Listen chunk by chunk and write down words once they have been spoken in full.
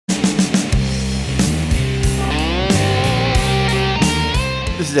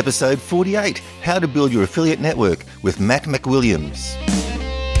This is episode 48, How to Build Your Affiliate Network with Matt McWilliams.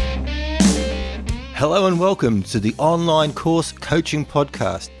 Hello and welcome to the Online Course Coaching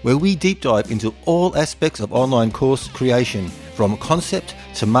Podcast, where we deep dive into all aspects of online course creation, from concept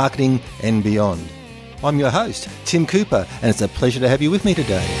to marketing and beyond. I'm your host, Tim Cooper, and it's a pleasure to have you with me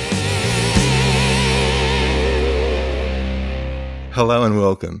today. Hello and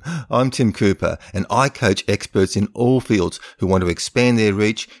welcome. I'm Tim Cooper, and I coach experts in all fields who want to expand their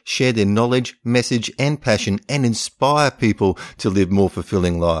reach, share their knowledge, message and passion, and inspire people to live more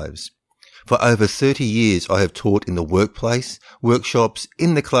fulfilling lives. For over 30 years, I have taught in the workplace, workshops,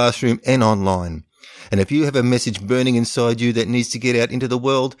 in the classroom and online. And if you have a message burning inside you that needs to get out into the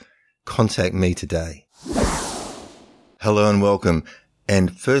world, contact me today. Hello and welcome.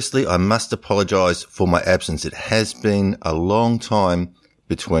 And firstly, I must apologise for my absence. It has been a long time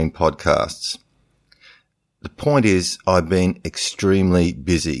between podcasts. The point is, I've been extremely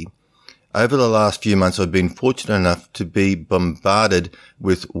busy. Over the last few months, I've been fortunate enough to be bombarded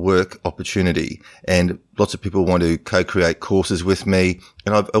with work opportunity, and lots of people want to co-create courses with me.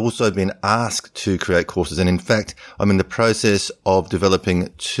 And I've also been asked to create courses. And in fact, I'm in the process of developing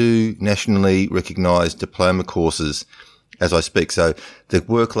 2 nationally recognised diploma courses as I speak. So the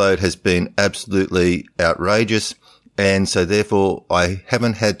workload has been absolutely outrageous. And so therefore I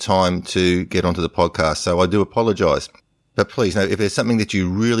haven't had time to get onto the podcast. So I do apologise. But please, if there's something that you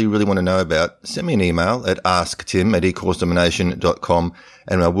really, really want to know about, send me an email at asktim@ecoursedomination.com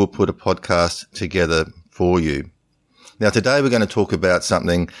and I will put a podcast together for you. Now, today we're going to talk about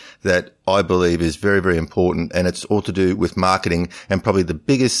something that I believe is very, very important, and it's all to do with marketing, and probably the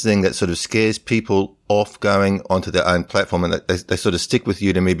biggest thing that sort of scares people off going onto their own platform, and they sort of stick with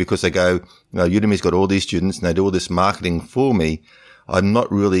Udemy because they go, Udemy's got all these students and they do all this marketing for me. I'm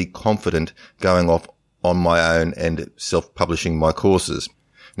not really confident going off on my own and self-publishing my courses.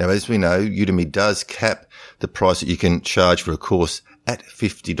 Now, as we know, Udemy does cap the price that you can charge for a course at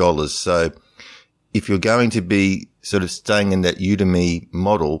 $50. So if you're going to be sort of staying in that Udemy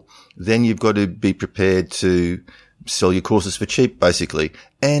model, then you've got to be prepared to sell your courses for cheap, basically,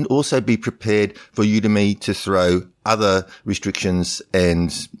 and also be prepared for Udemy to throw other restrictions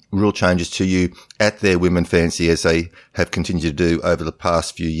and rule changes to you at their whim and fancy, as they have continued to do over the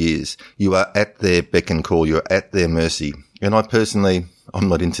past few years. You are at their beck and call. You're at their mercy. And I'm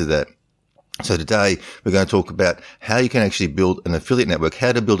not into that. So today we're going to talk about how you can actually build an affiliate network,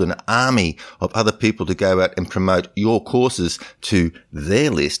 how to build an army of other people to go out and promote your courses to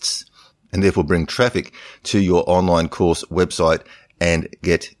their lists and therefore bring traffic to your online course website and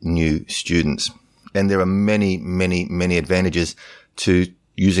get new students. And there are many, many, many advantages to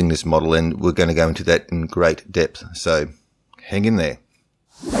using this model, and we're going to go into that in great depth. So hang in there.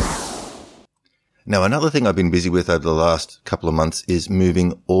 Now, another thing I've been busy with over the last couple of months is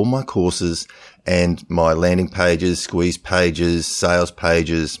moving all my courses and my landing pages, squeeze pages, sales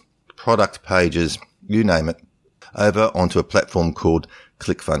pages, product pages, you name it, over onto a platform called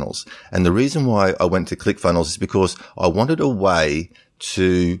ClickFunnels. And the reason why I went to ClickFunnels is because I wanted a way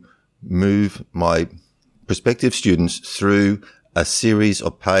to move my prospective students through a series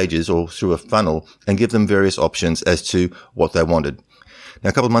of pages or through a funnel and give them various options as to what they wanted. Now,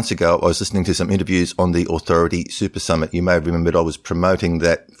 a couple of months ago, I was listening to some interviews on the Authority Super Summit. You may have remembered I was promoting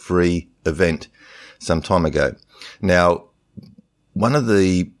that free event some time ago. Now, one of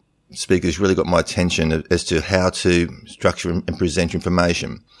the speakers really got my attention as to how to structure and present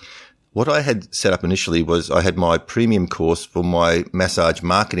information. What I had set up initially was I had my premium course for my massage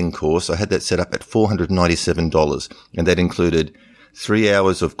marketing course. I had that set up at $497, and that included 3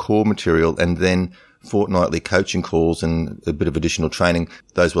 hours of core material and then fortnightly coaching calls and a bit of additional training.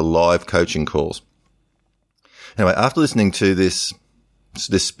 Those were live coaching calls. Anyway, after listening to this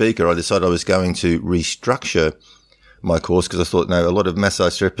speaker, I decided I was going to restructure my course because I thought, a lot of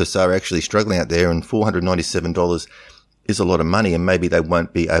massage therapists are actually struggling out there, and $497 is a lot of money and maybe they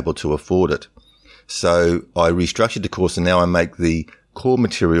won't be able to afford it. So I restructured the course, and now I make the core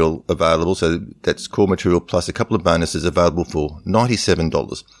material available. So that's core material plus a couple of bonuses available for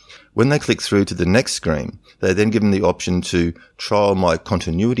 $97. When they click through to the next screen, they're then given the option to trial my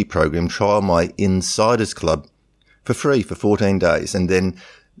continuity program, trial my Insiders Club for free for 14 days. And then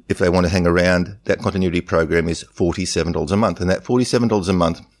if they want to hang around, that continuity program is $47 a month. And that $47 a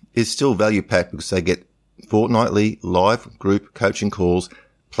month is still value packed because they get fortnightly live group coaching calls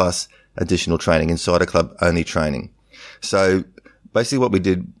plus additional training, Insider Club only training. So basically what we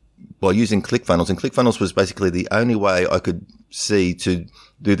did by using ClickFunnels, and ClickFunnels was basically the only way I could see to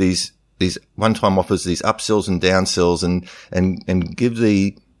do these one-time offers, these upsells and downsells, and give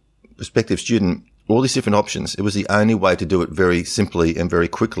the prospective student all these different options. It was the only way to do it very simply and very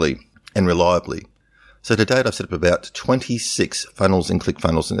quickly and reliably. So to date, I've set up about 26 funnels in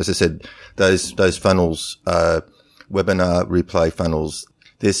ClickFunnels. And as I said, those funnels are webinar replay funnels.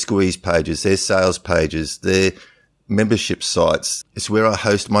 They're squeeze pages, they're sales pages, they're membership sites. It's where I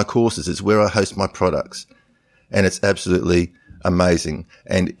host my courses. It's where I host my products. And it's absolutely amazing.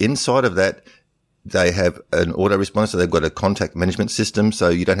 And inside of that, they have an autoresponder, so they've got a contact management system, so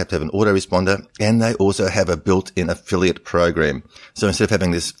you don't have to have an autoresponder. And they also have a built-in affiliate program. So instead of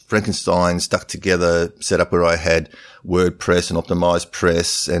having this Frankenstein stuck together setup where I had WordPress and Optimized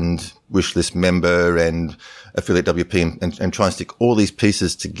Press and Wishlist Member and Affiliate WP and try and stick all these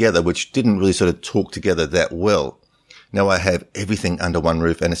pieces together, which didn't really sort of talk together that well. Now I have everything under one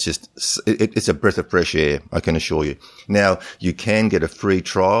roof, and it's a breath of fresh air, I can assure you. Now you can get a free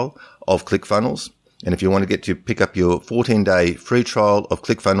trial of ClickFunnels. And if you want to pick up your 14-day free trial of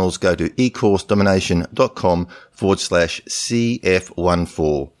ClickFunnels, go to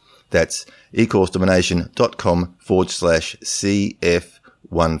ecoursedomination.com/CF14. That's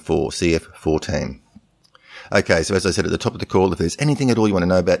ecoursedomination.com/CF14, CF14. Okay. So as I said at the top of the call, if there's anything at all you want to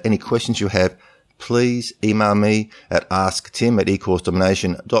know about, any questions you have, please email me at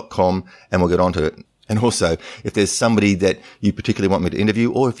asktim@ecoursedomination.com and we'll get onto it. And also, if there's somebody that you particularly want me to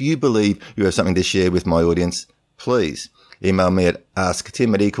interview, or if you believe you have something to share with my audience, please email me at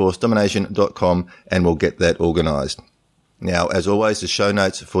asktim@ecoursedomination.com and we'll get that organized. Now, as always, the show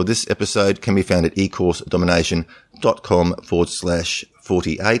notes for this episode can be found at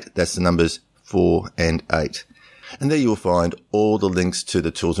ecoursedomination.com/48. That's the numbers 4 and 8. And there you will find all the links to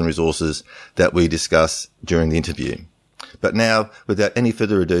the tools and resources that we discuss during the interview. But now, without any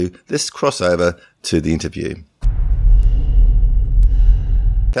further ado, let's cross over to the interview.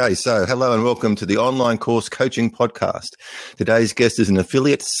 Okay, so hello and welcome to the Online Course Coaching Podcast. Today's guest is an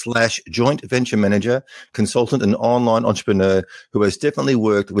affiliate/joint venture manager, consultant and online entrepreneur who has definitely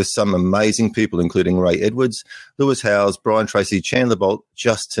worked with some amazing people, including Ray Edwards, Lewis Howes, Brian Tracy, Chandler Bolt,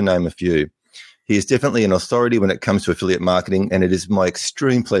 just to name a few. He is definitely an authority when it comes to affiliate marketing, and it is my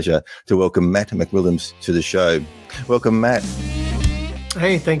extreme pleasure to welcome Matt McWilliams to the show. Welcome, Matt.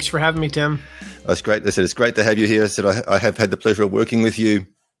 Hey, thanks for having me, Tim. That's great. I said it's great to have you here. I said I have had the pleasure of working with you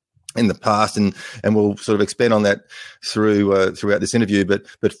in the past, and we'll sort of expand on that throughout this interview. But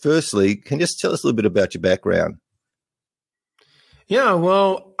firstly, can you just tell us a little bit about your background? Yeah,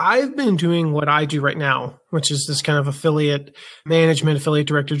 well, I've been doing what I do right now, which is this kind of affiliate management, affiliate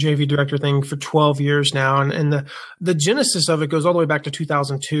director, JV director thing for 12 years now. And the genesis of it goes all the way back to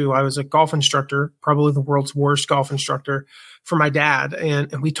 2002. I was a golf instructor, probably the world's worst golf instructor for my dad.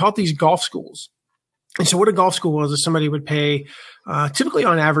 And we taught these golf schools. And so what a golf school was is somebody would pay typically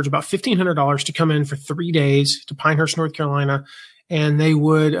on average about $1,500 to come in for 3 days to Pinehurst, North Carolina. And we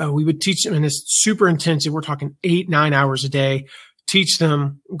would teach them, and it's super intensive. We're talking 8-9 hours a day. Teach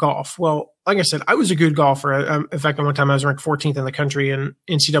them golf. Well, like I said, I was a good golfer. In fact, at one time I was ranked 14th in the country in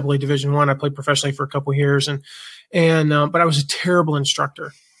NCAA Division I. I played professionally for a couple of years, but I was a terrible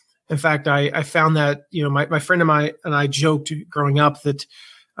instructor. In fact, I found that my friend and I joked growing up that,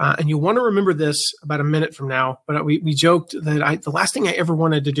 and you'll want to remember this about a minute from now, but we joked that the last thing I ever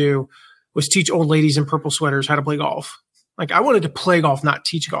wanted to do was teach old ladies in purple sweaters how to play golf. Like, I wanted to play golf, not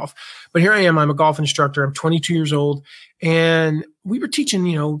teach golf. But here I am. I'm a golf instructor. I'm 22 years old. And we were teaching,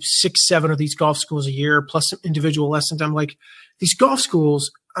 6-7 of these golf schools a year, plus some individual lessons. I'm like, these golf schools,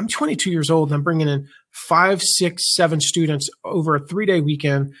 I'm 22 years old and I'm bringing in 5, 6, 7 students over a 3-day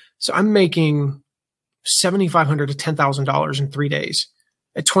weekend. So I'm making $7,500 to $10,000 in 3 days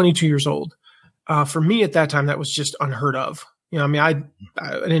at 22 years old. For me at that time, that was just unheard of. I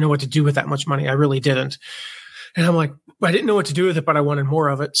didn't know what to do with that much money. I really didn't. And I'm like, I didn't know what to do with it, but I wanted more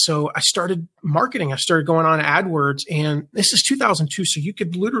of it. So I started marketing. I started going on AdWords, and this is 2002. So you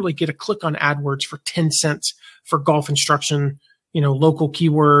could literally get a click on AdWords for 10 cents for golf instruction, local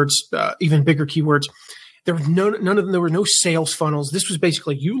keywords, even bigger keywords. There was none of them. There were no sales funnels. This was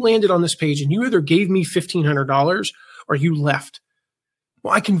basically, you landed on this page and you either gave me $1,500 or you left.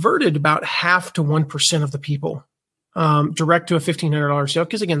 Well, I converted about 0.5% to 1% of the people direct to a $1,500 sale,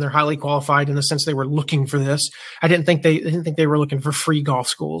 because again, they're highly qualified in the sense they were looking for this. I didn't think they were looking for free golf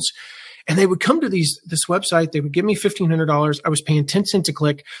schools. And they would come to this website. They would give me $1,500. I was paying 10 cents a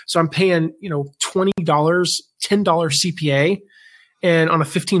click. So I'm paying, $20, $10 CPA and on a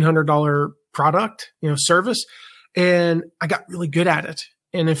 $1,500 product, service. And I got really good at it.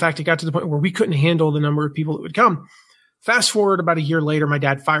 And in fact, it got to the point where we couldn't handle the number of people that would come. Fast forward about a year later, my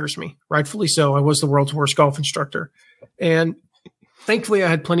dad fires me, rightfully so. I was the world's worst golf instructor. And thankfully I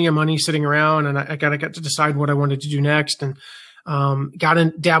had plenty of money sitting around, and I got to decide what I wanted to do next. And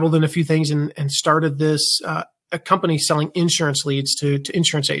dabbled in a few things and started this, a company selling insurance leads to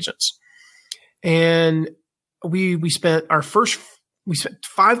insurance agents. And we spent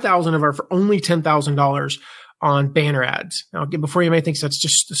 $5,000 of our, for only $10,000 on banner ads. Now, before you may think that's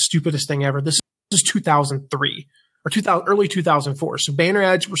just the stupidest thing ever, this is 2003 or early 2004. So banner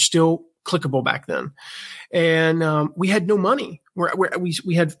ads were still clickable back then. And we had no money. We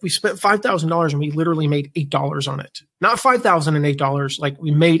spent $5,000 and we literally made $8 on it. Not $5,000 and $8. Like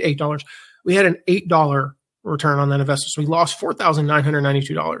we made $8. We had an $8 return on that investment. So we lost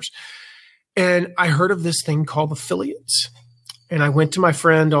 $4,992. And I heard of this thing called affiliates. And I went to my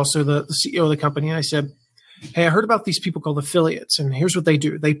friend, also the CEO of the company, and I said, hey, I heard about these people called affiliates, and here's what they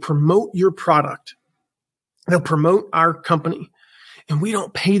do. They promote your product. They'll promote our company, and we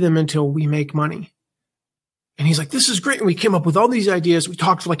don't pay them until we make money. And he's like, this is great. And we came up with all these ideas. We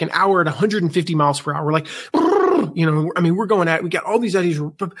talked for like an hour at 150 miles per hour. We're like, we're going at it. We got all these ideas.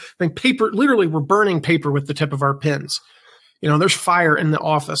 Paper, literally, we're burning paper with the tip of our pens. There's fire in the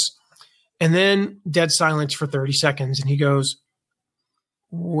office. And then dead silence for 30 seconds. And he goes,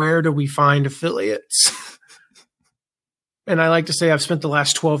 where do we find affiliates? And I like to say I've spent the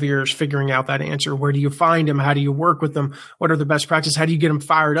last 12 years figuring out that answer. Where do you find them? How do you work with them? What are the best practices? How do you get them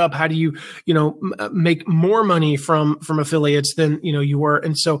fired up? How do you, make more money from affiliates than, you were?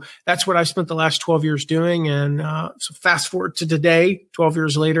 And so that's what I've spent the last 12 years doing. And so fast forward to today, 12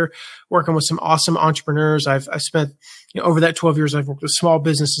 years later, working with some awesome entrepreneurs. I've spent, over that 12 years, I've worked with small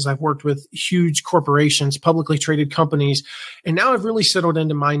businesses. I've worked with huge corporations, publicly traded companies. And now I've really settled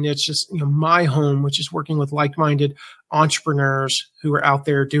into my niche, just, my home, which is working with like-minded entrepreneurs who are out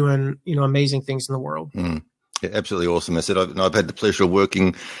there doing, amazing things in the world. Mm. Yeah, absolutely awesome. I said, I've had the pleasure of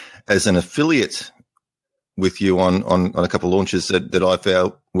working as an affiliate with you on a couple of launches that I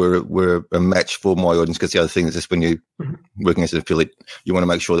felt were a match for my audience. Because the other thing is just when you're working as an affiliate, you want to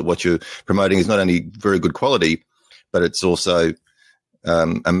make sure that what you're promoting is not only very good quality, but it's also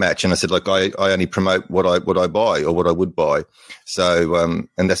a match. And I said, like, I only promote what I buy or what I would buy. So,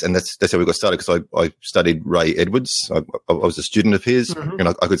 and that's how we got started, because I studied Ray Edwards. I was a student of his, and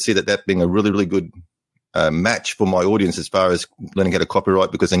I could see that being a really, really good match for my audience as far as learning how to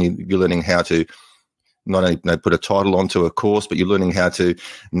copyright, because then you're learning how to not only put a title onto a course, but you're learning how to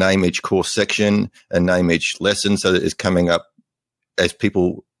name each course section and name each lesson, so that it's coming up as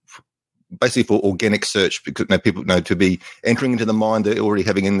people, basically for organic search, because people know to be entering into the mind they're already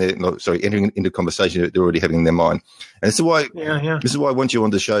having in their, entering into conversation they're already having in their mind. And this is why, this is why I want you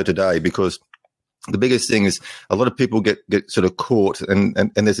on the show today, because the biggest thing is a lot of people get sort of caught, and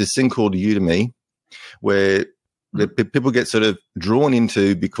there's this thing called Udemy where people get sort of drawn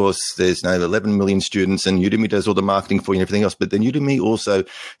into, because there's now 11 million students and Udemy does all the marketing for you and everything else. But then Udemy also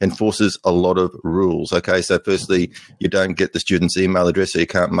enforces a lot of rules. Okay. So firstly, you don't get the student's email address, so you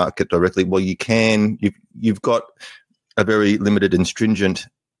can't market directly. Well, you can, you've got a very limited and stringent,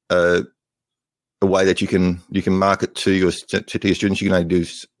 a way that you can market to your students. You can only do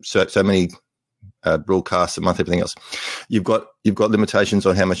so many broadcasts a month, everything else. You've got limitations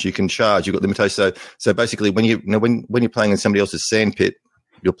on how much you can charge. You've got limitations. So basically, when you're playing in somebody else's sandpit,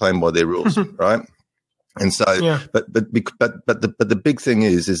 you're playing by their rules, right? And so, but the big thing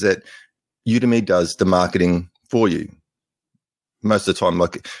is that Udemy does the marketing for you most of the time.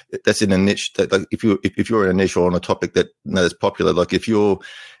 Like, that's in a niche that, like, if you're in a niche or on a topic that is popular, like if you're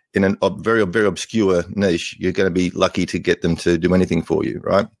in a very, very obscure niche, you're going to be lucky to get them to do anything for you,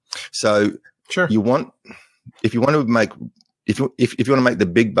 right? So, sure. If you want to make the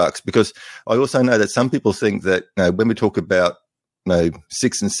big bucks, because I also know that some people think that, when we talk about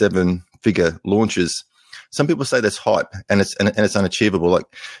 6 and 7 figure launches, some people say that's hype and it's unachievable. Like,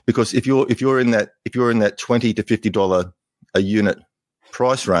 because if you're in that $20 to $50 a unit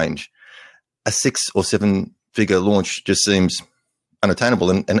price range, a 6 or 7 figure launch just seems unattainable,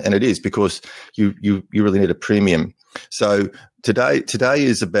 and it is, because you really need a premium. So today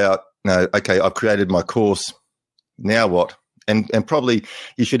is about, okay, I've created my course. Now what? And probably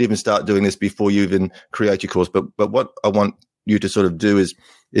you should even start doing this before you even create your course. But what I want you to sort of do is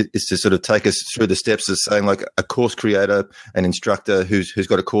to sort of take us through the steps of saying, like, a course creator, an instructor who's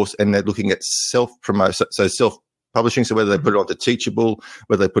got a course, and they're looking at self-promotion, so self-publishing. So whether they put it onto Teachable,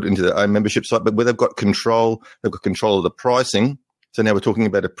 whether they put it into their own membership site, but where they've got control of the pricing. So now we're talking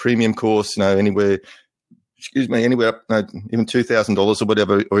about a premium course, anywhere up, even $2,000 or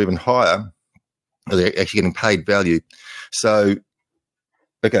whatever, or even higher. They're actually getting paid value. So,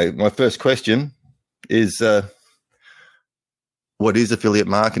 okay, my first question is, what is affiliate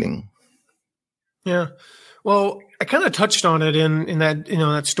marketing? Yeah, well, I kind of touched on it in that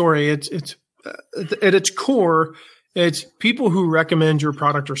that story. It's at its core, It's people who recommend your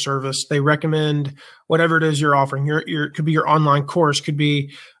product or service. They recommend whatever it is you're offering. Your could be your online course, could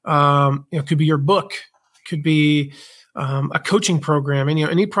be could be your book, could be a coaching program, and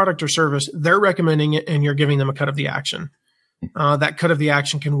any product or service. They're recommending it, and you're giving them a cut of the action. That cut of the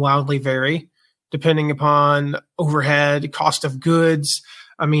action can wildly vary depending upon overhead, cost of goods.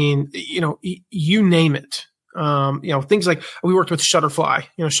 I mean, you name it. Things like we worked with Shutterfly.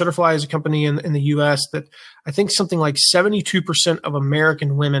 Shutterfly is a company in the US that I think something like 72% of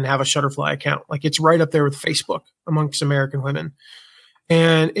American women have a Shutterfly account. Like it's right up there with Facebook amongst American women.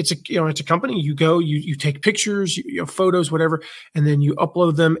 And it's a company. You go, you take pictures, photos, whatever, and then you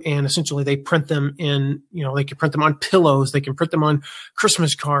upload them, and essentially they print them in. They can print them on pillows, they can print them on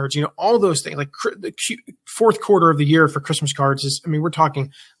Christmas cards. All those things. Like the fourth quarter of the year for Christmas cards is. I mean, we're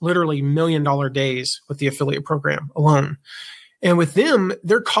talking literally $1 million days with the affiliate program alone. And with them,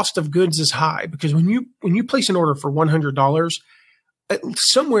 their cost of goods is high because when you place an order for $100,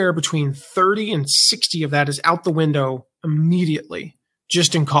 somewhere between 30 and 60 of that is out the window immediately.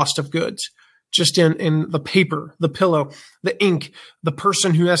 Just in cost of goods, just in the paper, the pillow, the ink, the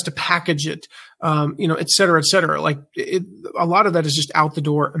person who has to package it, et cetera, et cetera. Like a lot of that is just out the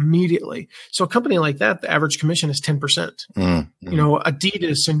door immediately. So a company like that, the average commission is 10%. Mm-hmm.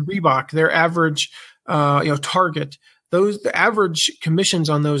 Adidas and Reebok, their average, Target, the average commissions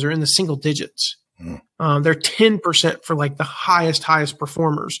on those are in the single digits. Mm-hmm. They're 10% for like the highest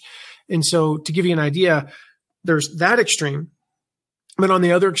performers. And so to give you an idea, there's that extreme. But on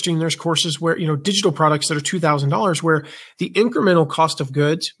the other extreme, there's courses where, digital products that are $2,000 where the incremental cost of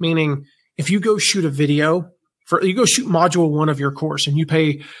goods, meaning if you go shoot a video you go shoot module 1 of your course and you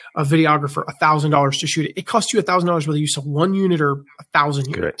pay a videographer $1,000 to shoot it, it costs you $1,000 whether you sell 1 unit or 1,000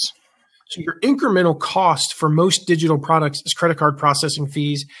 units. So your incremental cost for most digital products is credit card processing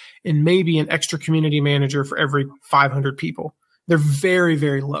fees and maybe an extra community manager for every 500 people. They're very,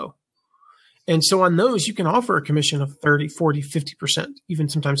 very low. And so on those, you can offer a commission of 30, 40, 50%, even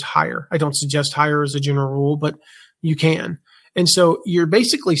sometimes higher. I don't suggest higher as a general rule, but you can. And so you're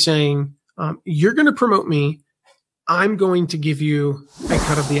basically saying, you're going to promote me. I'm going to give you a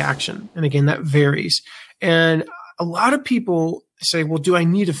cut of the action. And again, that varies. And a lot of people say, well, do I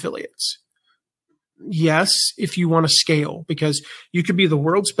need affiliates? Yes, if you want to scale, because you could be the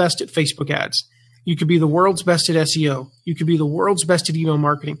world's best at Facebook ads. You could be the world's best at SEO. You could be the world's best at email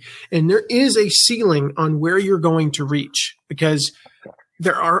marketing. And there is a ceiling on where you're going to reach because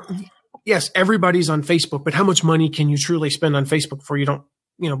yes, everybody's on Facebook, but how much money can you truly spend on Facebook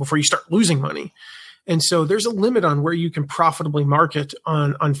before you start losing money? And so there's a limit on where you can profitably market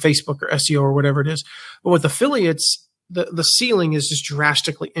on Facebook or SEO or whatever it is. But with affiliates, the ceiling is just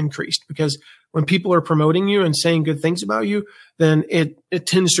drastically increased because when people are promoting you and saying good things about you, then it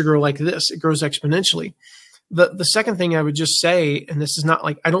tends to grow like this. It grows exponentially. The second thing I would just say, and this is not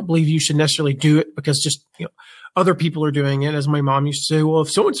like, I don't believe you should necessarily do it because just, other people are doing it. As my mom used to say, well,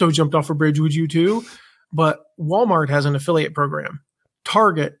 if so-and-so jumped off a bridge, would you too? But Walmart has an affiliate program.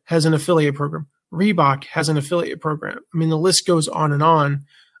 Target has an affiliate program. Reebok has an affiliate program. I mean, the list goes on and on.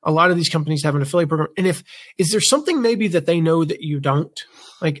 A lot of these companies have an affiliate program. And is there something maybe that they know that you don't?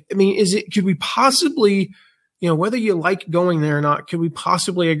 Like, I mean, could we possibly, whether you like going there or not, could we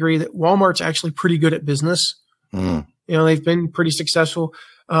possibly agree that Walmart's actually pretty good at business? Mm. They've been pretty successful.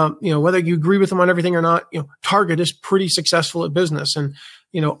 Whether you agree with them on everything or not, Target is pretty successful at business. And,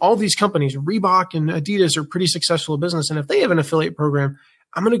 all these companies, Reebok and Adidas are pretty successful at business. And if they have an affiliate program,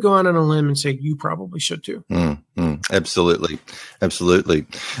 I'm going to go out on a limb and say you probably should too. Absolutely.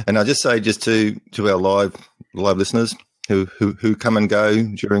 And I just say to our live listeners who come and go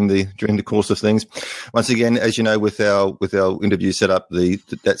during the course of things. Once again, as you know, with our interview set up,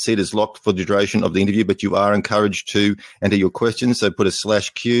 that seat is locked for the duration of the interview, but you are encouraged to enter your questions. So put a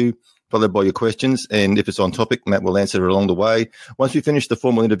 /Q followed by your questions, and if it's on topic, Matt will answer it along the way. Once we finish the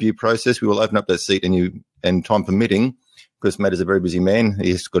formal interview process, we will open up that seat, and time permitting. Because Matt is a very busy man.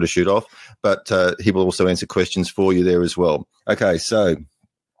 He's got to shoot off, but he will also answer questions for you there as well. Okay, so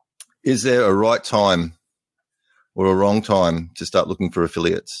is there a right time or a wrong time to start looking for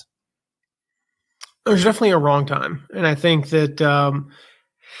affiliates? There's definitely a wrong time. And I think that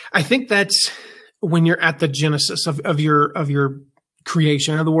that's when you're at the genesis of your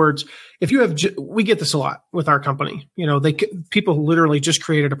creation. In other words, if you have, we get this a lot with our company. People literally just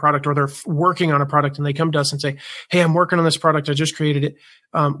created a product or they're working on a product and they come to us and say, hey, I'm working on this product. I just created it.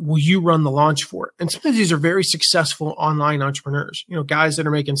 Will you run the launch for it? And sometimes these are very successful online entrepreneurs, guys that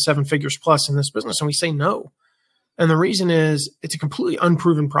are making 7 figures plus in this business. And we say no. And the reason is it's a completely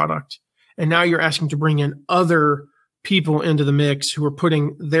unproven product. And now you're asking to bring in other people into the mix who are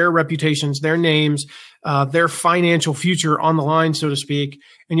putting their reputations, their names, their financial future on the line, so to speak,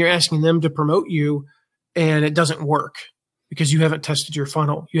 and you're asking them to promote you, and it doesn't work because you haven't tested your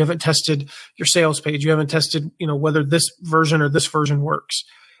funnel. You haven't tested your sales page. You haven't tested, whether this version or this version works.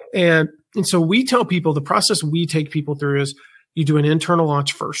 And so we tell people, the process we take people through is you do an internal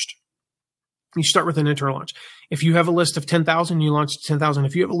launch first. You start with an internal launch. If you have a list of 10,000, you launch to 10,000.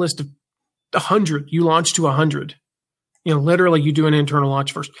 If you have a list of 100, you launch to 100. Literally you do an internal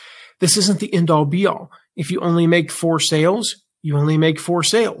launch first. This isn't the end all be all. If you only make 4 sales, you only make 4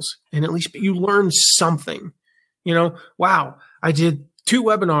 sales, and at least you learn something. Wow, I did 2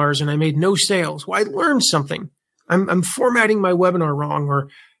 webinars and I made no sales. Well, I learned something. I'm formatting my webinar wrong, or,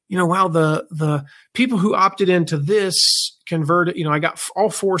 wow, the people who opted into this converted, I got all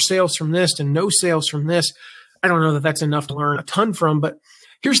 4 sales from this and no sales from this. I don't know that that's enough to learn a ton from, but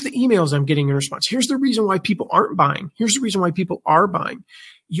here's the emails I'm getting in response. Here's the reason why people aren't buying. Here's the reason why people are buying.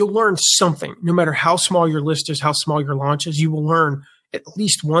 You'll learn something. No matter how small your list is, how small your launch is, you will learn at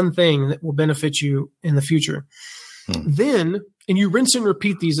least one thing that will benefit you in the future. Then, and you rinse and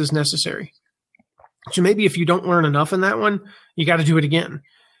repeat these as necessary. So maybe if you don't learn enough in that one, you got to do it again.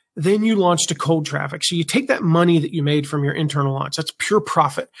 Then you launch to cold traffic. So you take that money that you made from your internal launch. That's pure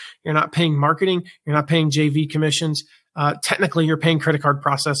profit. You're not paying marketing. You're not paying JV commissions. Technically, you're paying credit card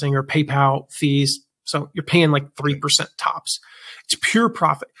processing or PayPal fees. So you're paying like 3% tops. It's pure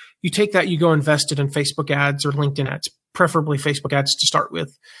profit. You take that, you go invest it in Facebook ads or LinkedIn ads, preferably Facebook ads to start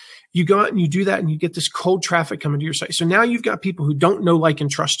with. You go out and you do that and you get this cold traffic coming to your site. So now you've got people who don't know, like, and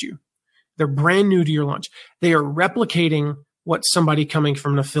trust you. They're brand new to your launch. They are replicating what somebody coming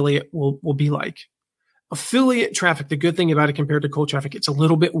from an affiliate will be like. Affiliate traffic, the good thing about it compared to cold traffic, it's a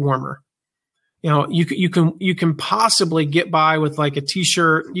little bit warmer. You can possibly get by with like a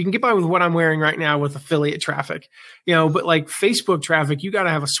t-shirt. You can get by with what I'm wearing right now with affiliate traffic, but like Facebook traffic, you got to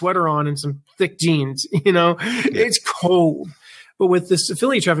have a sweater on and some thick jeans, It's cold. But with this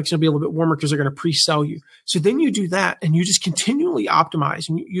affiliate traffic, it's going to be a little bit warmer because they're going to pre-sell you. So then you do that and you just continually optimize,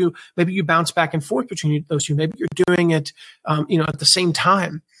 and maybe you bounce back and forth between those two. Maybe you're doing it, at the same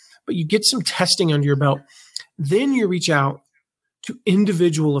time, but you get some testing under your belt. Then you reach out to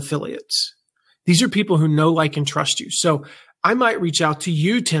individual affiliates. These are people who know, like, and trust you. So I might reach out to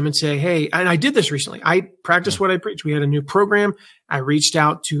you, Tim, and say, hey, and I did this recently. I practiced what I preach. We had a new program. I reached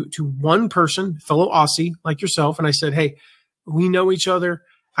out to one person, fellow Aussie like yourself, and I said, hey, we know each other.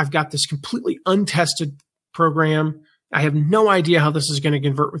 I've got this completely untested program. I have no idea how this is going to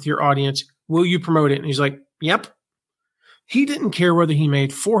convert with your audience. Will you promote it? And he's like, yep. He didn't care whether he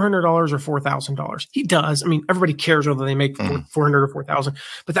made $400 or $4,000. He does. I mean, everybody cares whether they make $400 or $4,000,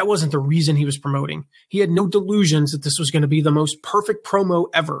 but that wasn't the reason he was promoting. He had no delusions that this was going to be the most perfect promo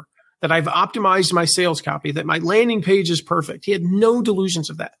ever, that I've optimized my sales copy, that my landing page is perfect. He had no delusions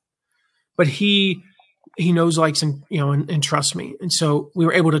of that, but he knows, likes, and, and trusts me. And so we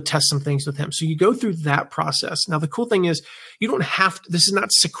were able to test some things with him. So you go through that process. Now, the cool thing is you don't have to, this is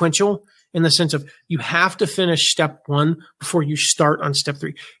not sequential in the sense of you have to finish step 1 before you start on step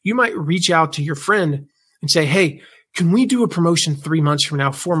 3. You might reach out to your friend and say, hey, can we do a promotion 3 months from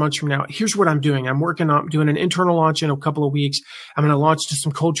now, 4 months from now? Here's what I'm doing. I'm doing an internal launch in a couple of weeks. I'm going to launch to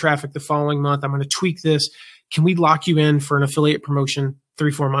some cold traffic the following month. I'm going to tweak this. Can we lock you in for an affiliate promotion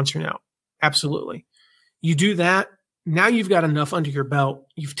 3-4 months from now? Absolutely. You do that. Now you've got enough under your belt.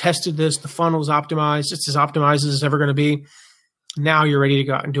 You've tested this. The funnel's optimized. It's as optimized as it's ever going to be. Now you're ready to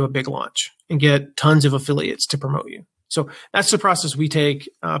go out and do a big launch and get tons of affiliates to promote you. So that's the process we take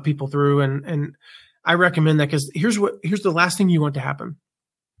people through. And I recommend that because here's the last thing you want to happen.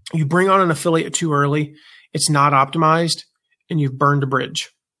 You bring on an affiliate too early. It's not optimized and you've burned a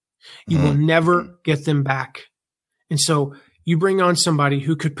bridge. You will never get them back. And so you bring on somebody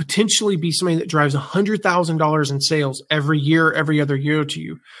who could potentially be somebody that drives $100,000 in sales every year, every other year to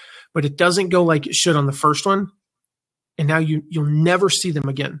you, but it doesn't go like it should on the first one. And now you'll never see them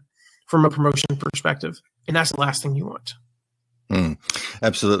again from a promotion perspective. And that's the last thing you want.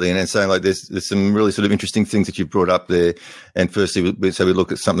 Absolutely. And so like there's some really sort of interesting things that you've brought up there. And firstly, so we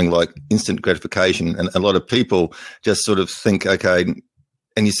look at something like instant gratification. And a lot of people just sort of think, okay,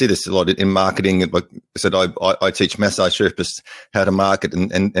 and you see this a lot in marketing. Like I said, I teach massage therapists how to market,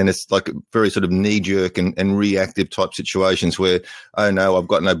 and it's like very sort of knee jerk and reactive type situations where, oh no, I've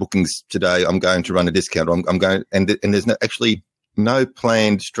got no bookings today. I'm going to run a discount. I'm going, and there's no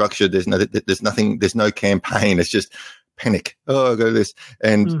planned structure. There's nothing. There's no campaign. It's just panic. Oh, I go to this,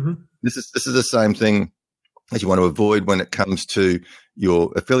 and this is the same thing that you want to avoid when it comes to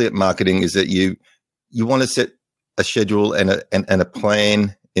your affiliate marketing. Is that you want to set a schedule and a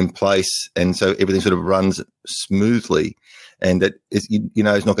plan in place, and so everything sort of runs smoothly. And that is,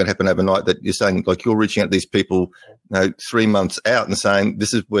 it's not going to happen overnight. That you're saying, like, you're reaching out to these people, 3 months out and saying,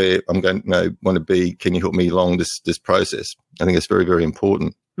 this is where I'm going, want to be. Can you help me along this process? I think it's very, very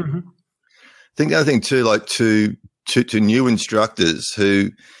important. Mm-hmm. I think the other thing too, like to new instructors who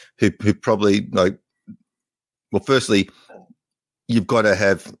probably firstly, you've got to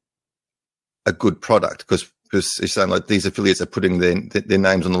have a good product because you're saying, like, these affiliates are putting their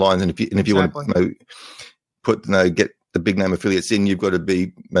names on the line, and if you want to get the big name affiliates in, you've got to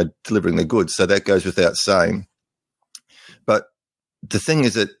be delivering the goods. So that goes without saying. But the thing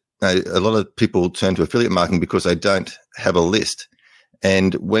is that a lot of people turn to affiliate marketing because they don't have a list.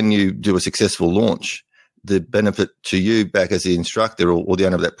 And when you do a successful launch, the benefit to you back as the instructor or the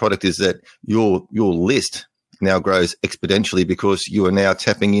owner of that product is that your list now grows exponentially because you are now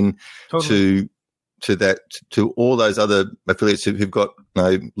tapping in to all those other affiliates who've got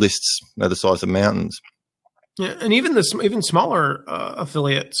lists the size of mountains. Yeah, and even smaller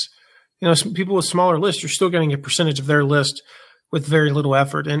affiliates, some people with smaller lists, you're still getting a percentage of their list with very little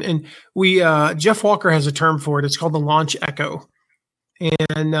effort. And we Jeff Walker has a term for it. It's called the launch echo.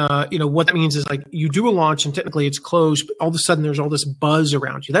 And what that means is, like, you do a launch and technically it's closed, but all of a sudden there's all this buzz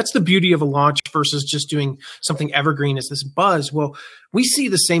around you. That's the beauty of a launch versus just doing something evergreen, is this buzz. Well, we see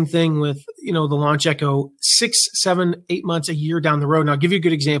the same thing with, the launch echo 6, 7, 8 months, a year down the road. Now, I'll give you a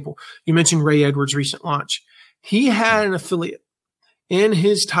good example. You mentioned Ray Edwards' recent launch. He had an affiliate in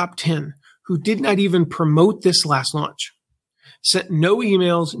his top 10 who did not even promote this last launch, sent no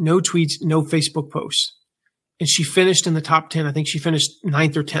emails, no tweets, no Facebook posts. And she finished in the top 10. I think she finished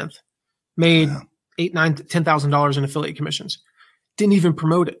 9th or 10th, made $8,000, $9,000, $10,000 in affiliate commissions. Didn't even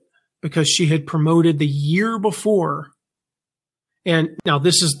promote it because she had promoted the year before. And now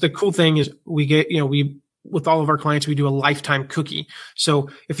this is the cool thing is we get, with all of our clients, we do a lifetime cookie. So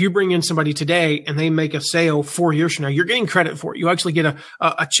if you bring in somebody today and they make a sale 4 years from now, you're getting credit for it. You actually get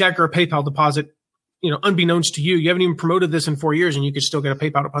a check or a PayPal deposit, unbeknownst to you. You haven't even promoted this in 4 years and you could still get a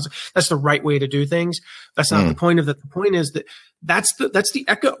PayPal deposit. That's the right way to do things. That's not the point of it. The point is that that's the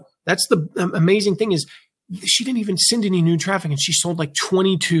echo. That's the amazing thing is she didn't even send any new traffic and she sold like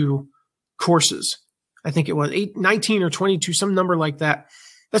 22 courses. I think it was 19 or 22, some number like that.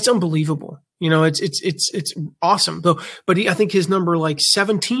 That's unbelievable. It's awesome. But I think his number, like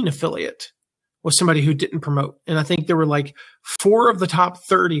 17 affiliate, was somebody who didn't promote. And I think there were like 4 of the top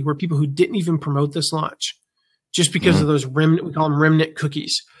 30 were people who didn't even promote this launch just because of those remnant, we call them remnant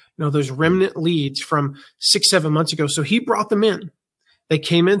cookies, those remnant leads from 6, 7 months ago. So he brought them in. They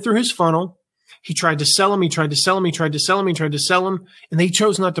came in through his funnel. He tried to sell them. He tried to sell them. He tried to sell them. He tried to sell them, and they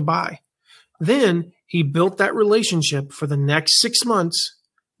chose not to buy. Then he built that relationship for the next 6 months,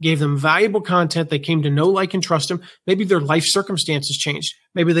 gave them valuable content. They came to know, like, and trust him. Maybe their life circumstances changed.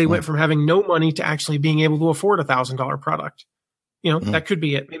 Maybe they went from having no money to actually being able to afford a $1,000 product. That could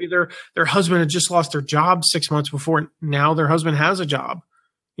be it. Maybe their husband had just lost their job 6 months before. And now their husband has a job.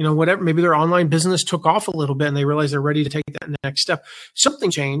 Whatever. Maybe their online business took off a little bit and they realized they're ready to take that next step. Something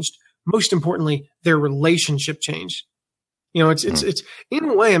changed. Most importantly, their relationship changed. It's in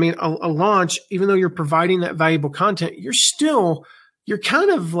a way, I mean, a launch, even though you're providing that valuable content, you're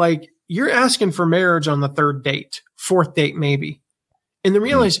kind of like, you're asking for marriage on the 3rd date, 4th date, maybe. And then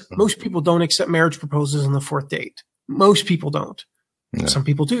realize most people don't accept marriage proposals on the 4th date. Most people don't. No. Some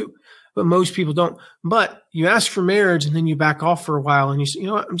people do, but most people don't. But you ask for marriage and then you back off for a while and you say,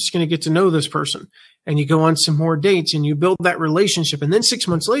 I'm just going to get to know this person. And you go on some more dates and you build that relationship. And then 6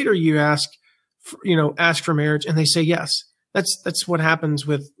 months later, you ask for marriage and they say yes. That's what happens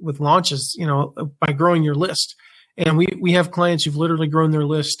with launches, by growing your list. And we have clients who've literally grown their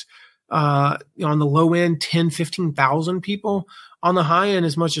list on the low end, 10, 15,000 people, on the high end,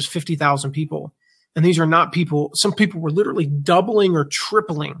 as much as 50,000 people. And these are not people, some people were literally doubling or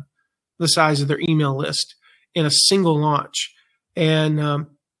tripling the size of their email list in a single launch. And,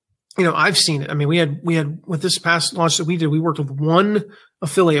 I've seen it. I mean, we had with this past launch that we did, we worked with one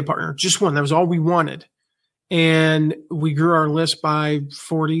affiliate partner, just one. That was all we wanted. And we grew our list by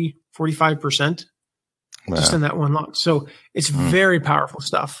 45%. Wow. Just in that one launch. So it's very powerful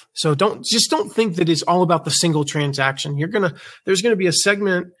stuff. So don't think that it's all about the single transaction. There's going to be a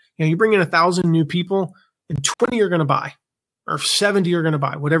segment, you bring in 1,000 new people and 20 are going to buy or 70 are going to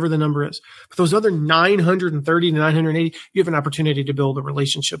buy, whatever the number is. But those other 930 to 980, you have an opportunity to build a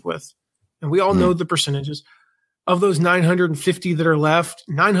relationship with. And we all know the percentages of those 950 that are left.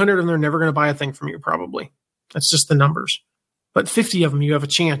 900 of them are never going to buy a thing from you, probably. That's just the numbers. But 50 of them, you have a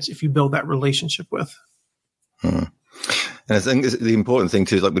chance if you build that relationship with. And I think the important thing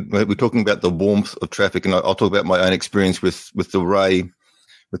too is, like, we're talking about the warmth of traffic, and I'll talk about my own experience with the Ray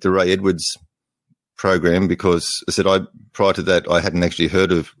with the Ray Edwards program, because I said prior to that I hadn't actually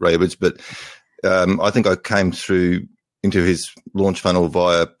heard of Ray Edwards, but I think I came through into his launch funnel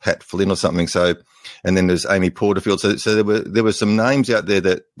via Pat Flynn or something. So, and then there's Amy Porterfield. So there were some names out there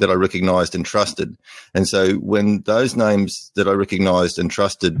that I recognised and trusted. And so when those names that I recognised and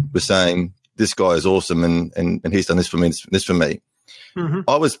trusted were saying, this guy is awesome and he's done this for me, mm-hmm.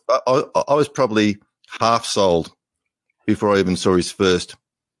 I was probably half sold before I even saw his first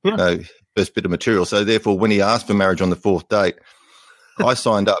bit of material. So therefore, when he asked for marriage on the fourth date, I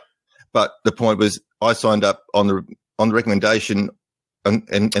signed up. But the point was, I signed up on the recommendation and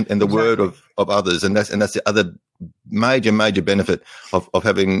the word of others, and that's the other major benefit of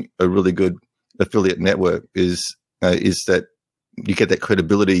having a really good affiliate network is that you get that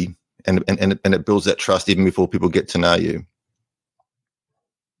credibility and it builds that trust even before people get to know you.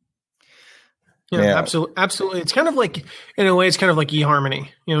 Yeah, now, absolutely. It's kind of like, in a way, it's kind of like eHarmony.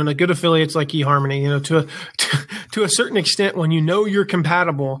 And a good affiliate's like eHarmony. To a certain extent, when you know you're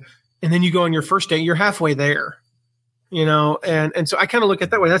compatible, and then you go on your first date, you're halfway there. And so I kind of look at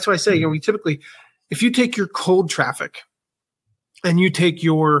it that way. That's why I say, we typically, if you take your cold traffic and you take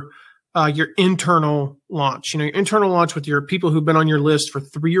your internal launch, your internal launch with your people who've been on your list for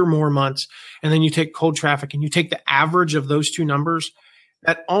 3 or more months, and then you take cold traffic and you take the average of those two numbers,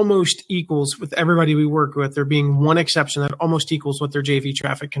 that almost equals, with everybody we work with, there being one exception, that almost equals what their JV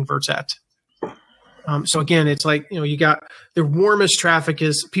traffic converts at. So again, it's like, you got the warmest traffic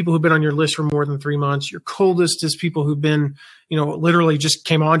is people who've been on your list for more than 3 months. Your coldest is people who've been, literally just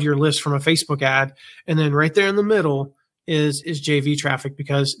came onto your list from a Facebook ad. And then right there in the middle is JV traffic,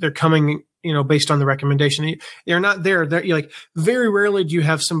 because they're coming, based on the recommendation. They're not there. You're like, very rarely do you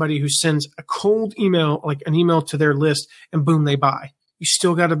have somebody who sends a cold email, like an email to their list, and boom, they buy. You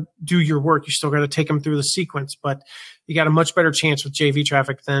still got to do your work. You still got to take them through the sequence, but you got a much better chance with JV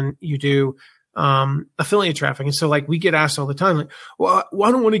traffic than you do affiliate traffic. And so, like, we get asked all the time, like, well,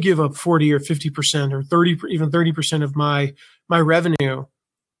 I don't want to give up 40 or 50% or 30% of my revenue,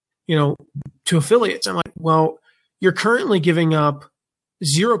 to affiliates. I'm like, well, you're currently giving up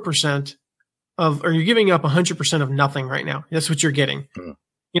 0% or you're giving up 100% of nothing right now. That's what you're getting.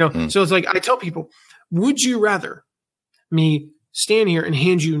 So it's like, I tell people, would you rather me stand here and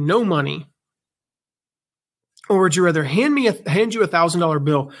hand you no money, or would you rather hand you $1,000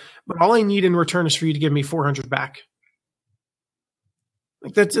 bill, but all I need in return is for you to give me 400 back?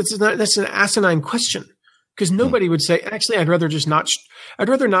 Like that's an asinine question, because nobody would say, actually, I'd rather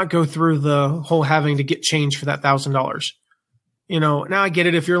not go through the whole having to get change for that $1,000. Now I get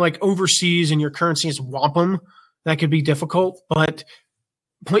it. If you're like overseas and your currency is wampum, that could be difficult. But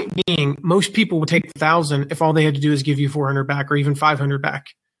point being, most people would take 1,000 if all they had to do is give you 400 back, or even 500 back.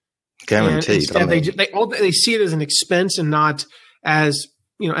 Guaranteed. They see it as an expense and not as,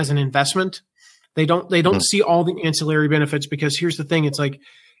 as an investment. They don't see all the ancillary benefits, because here's the thing. It's like,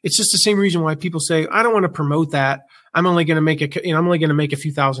 it's just the same reason why people say, I don't want to promote that. I'm only going to make a few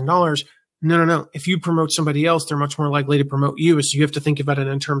 $1,000s. No. If you promote somebody else, they're much more likely to promote you. So you have to think about it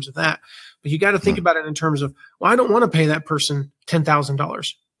in terms of that. But you got to think about it in terms of, well, I don't want to pay that person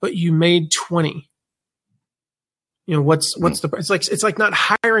 $10,000, but you made 20. What's the, it's like not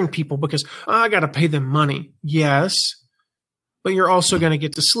hiring people because I got to pay them money. Yes, but you're also going to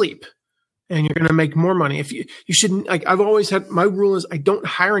get to sleep and you're going to make more money. If you shouldn't, like, I've always had, my rule is I don't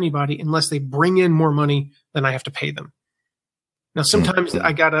hire anybody unless they bring in more money than I have to pay them. Now, sometimes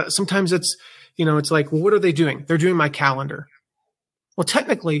sometimes it's, it's like, well, what are they doing? They're doing my calendar. Well,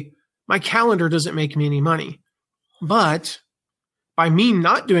 technically my calendar doesn't make me any money, but by me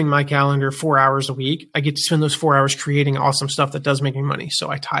not doing my calendar 4 hours a week, I get to spend those 4 hours creating awesome stuff that does make me money. So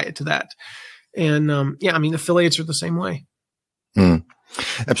I tie it to that. And affiliates are the same way.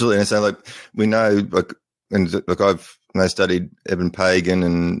 Absolutely. And so, like, we know, I've studied Evan Pagan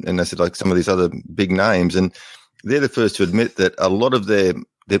and I said, like, some of these other big names, and they're the first to admit that a lot of their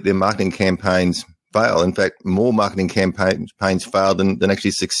marketing campaigns fail. In fact, more marketing campaigns fail than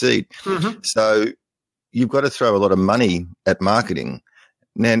actually succeed. Mm-hmm. So you've got to throw a lot of money at marketing.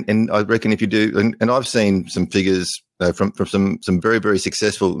 And I reckon if you do, and I've seen some figures from some very, very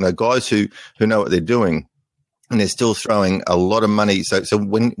successful guys who know what they're doing, and they're still throwing a lot of money. So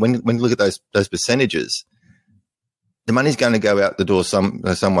when you look at those percentages, the money's going to go out the door some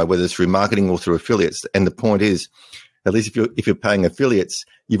way, whether it's through marketing or through affiliates. And the point is, at least if you're paying affiliates,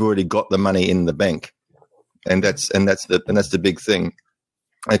 you've already got the money in the bank, and that's the big thing.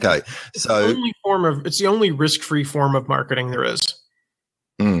 Okay, so it's the only risk-free form of marketing there is.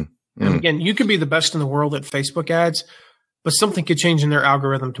 And again, you could be the best in the world at Facebook ads, but something could change in their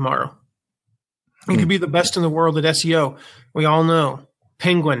algorithm tomorrow. You could be the best in the world at SEO. We all know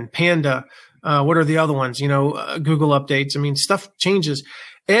Penguin, Panda. What are the other ones? Google updates. I mean, stuff changes.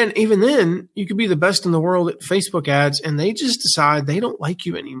 And even then, you could be the best in the world at Facebook ads, and they just decide they don't like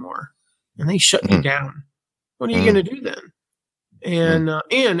you anymore, and they shut you down. What are you going to do then?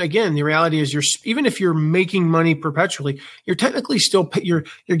 And again, the reality is, even if you're making money perpetually, you're technically still you're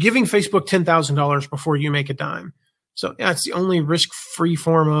giving Facebook $10,000 before you make a dime. So yeah, it's the only risk-free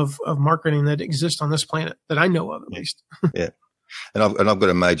form of marketing that exists on this planet that I know of, at least. Yeah, and I've got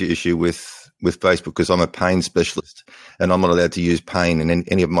a major issue with Facebook because I'm a pain specialist, and I'm not allowed to use pain in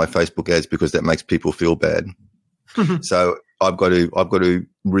any of my Facebook ads because that makes people feel bad. So I've got to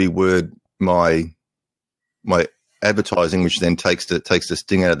reword my advertising, which then takes the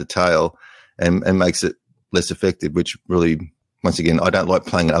sting out of the tail and makes it less effective, which really, once again, I don't like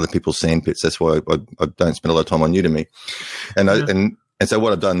playing in other people's sandpits. That's why I don't spend a lot of time on Udemy. And so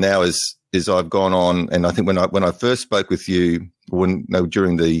what I've done now is I've gone on, and I think when I first spoke with you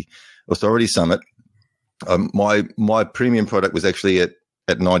during the Authority Summit, my premium product was actually at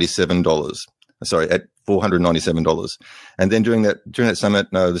 $97. Sorry, at $497. And then during that summit,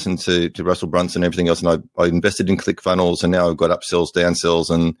 I listened to Russell Brunson and everything else, and I invested in ClickFunnels, and now I've got upsells, downsells,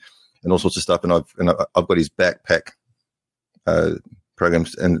 and all sorts of stuff. And I've got his backpack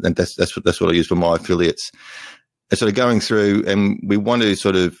programs, and that's what I use for my affiliates. And sort of going through, and we want to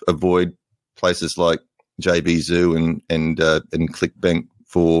sort of avoid places like JVZoo and ClickBank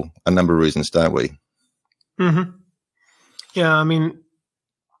for a number of reasons, don't we? Mm-hmm. Yeah, I mean,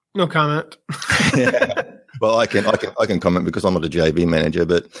 no comment. Yeah. Well, I can comment because I'm not a JV manager,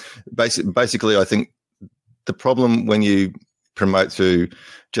 but basically, I think the problem when you promote through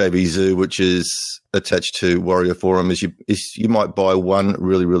JVZoo, which is attached to Warrior Forum, is you might buy one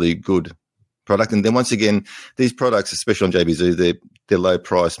really, really good product, and then once again, these products, especially on JVZoo, they're low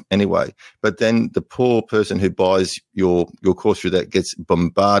price anyway. But then the poor person who buys your course through that gets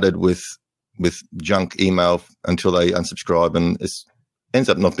bombarded with junk email until they unsubscribe, and it ends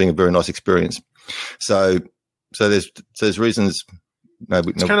up not being a very nice experience. So there's reasons.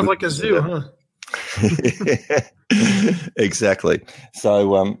 It's kind of like a zoo, huh? Exactly.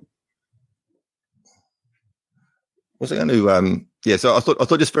 So, was I going to? Yeah. So I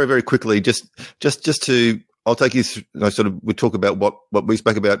thought just very, very quickly, just to, I'll take you through, we talk about what we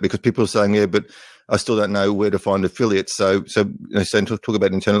spoke about, because people are saying, yeah, but I still don't know where to find affiliates. So talk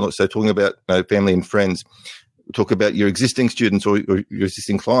about internal. So talking about family and friends, talk about your existing students or your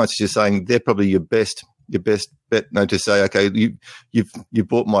existing clients. You're saying they're probably your best bet. To say, okay, you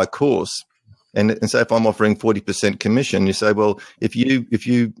bought my course, and say if I'm offering 40% commission, you say, well, if you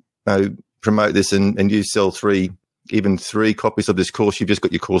promote this and you sell three copies of this course, you've just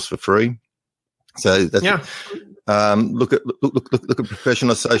got your course for free. So that's, yeah. Look at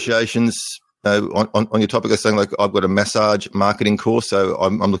professional associations. On your topic of saying, like, I've got a massage marketing course, so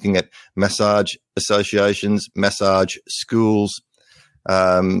I'm looking at massage associations, massage schools.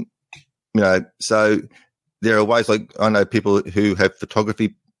 So there are ways, like I know people who have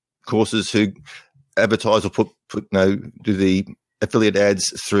photography courses who advertise or put do the affiliate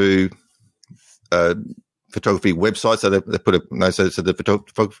ads through photography websites. So they put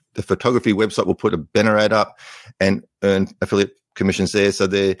the photography website will put a banner ad up and earn affiliate commissions there. So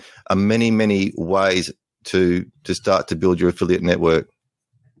there are many, many ways to start to build your affiliate network.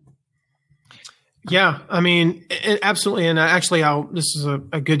 Yeah, I mean, absolutely. And actually, this is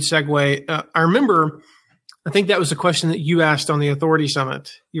a good segue. I remember, I think that was a question that you asked on the Authority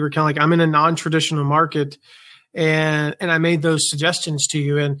Summit. You were kind of like, I'm in a non-traditional market, and I made those suggestions to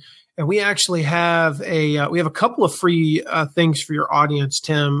you. And we actually have we have a couple of free things for your audience,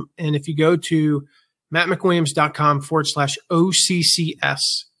 Tim. And if you go to mattmcwilliams.com/OCCS,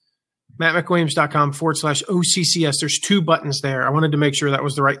 mattmcwilliams.com/OCCS, there's two buttons there. I wanted to make sure that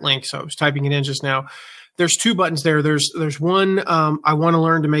was the right link, so I was typing it in just now. There's two buttons there. There's one, I want to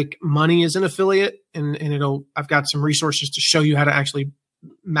learn to make money as an affiliate, and I've got some resources to show you how to actually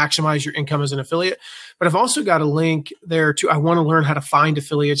maximize your income as an affiliate. But I've also got a link there to, I want to learn how to find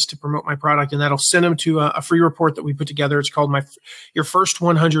affiliates to promote my product, and that'll send them to a free report that we put together. It's called Your First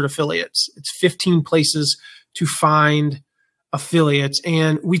 100 Affiliates. It's 15 places to find affiliates.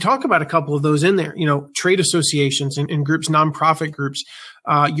 And we talk about a couple of those in there, trade associations and groups, nonprofit groups,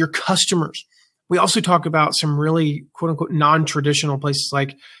 your customers. We also talk about some really quote unquote non-traditional places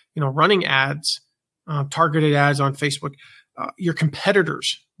like, running ads, targeted ads on Facebook. Your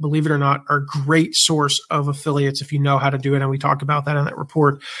competitors, believe it or not, are a great source of affiliates if you know how to do it. And we talk about that in that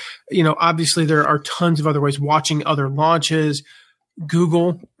report. Obviously there are tons of other ways, watching other launches,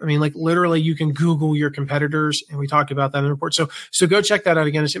 Google. I mean, like literally you can Google your competitors, and we talked about that in the report. So go check that out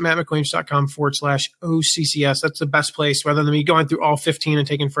again. It's at mattmcwilliams.com/OCCS. That's the best place rather than me going through all 15 and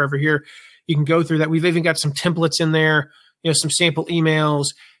taking forever here. You can go through that. We've even got some templates in there, some sample emails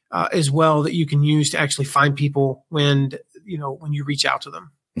as well that you can use to actually find people when you reach out to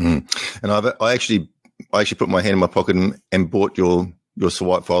them. Mm. And I actually put my hand in my pocket and bought your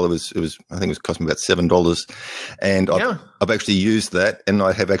swipe file. It was I think it was cost me about $7, and I've actually used that, and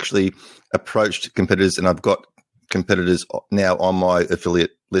I have actually approached competitors, and I've got competitors now on my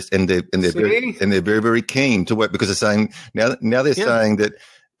affiliate list, and they're very, very keen to work because they're saying now they're saying that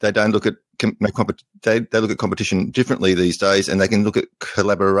they don't look at they look at competition differently these days, and they can look at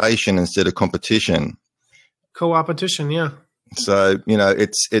collaboration instead of competition. Co-opetition, yeah. So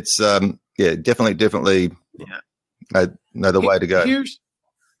it's definitely. Yeah. The way to go.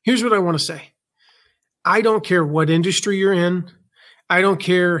 Here's what I want to say. I don't care what industry you're in. I don't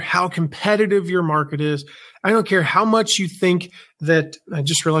care how competitive your market is. I don't care how much you think that. I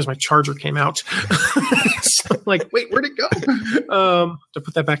just realized my charger came out. So I'm like, wait, where'd it go? To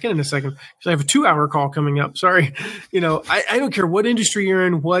put that back in a second because I have a 2-hour call coming up. Sorry. I don't care what industry you're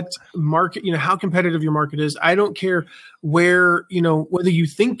in, what market, how competitive your market is. I don't care where, whether you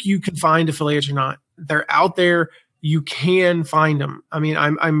think you can find affiliates or not. They're out there. You can find them. I mean,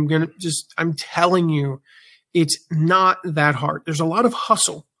 I'm telling you, it's not that hard. There's a lot of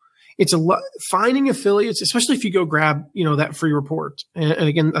hustle. It's a lot finding affiliates, especially if you go grab, that free report. And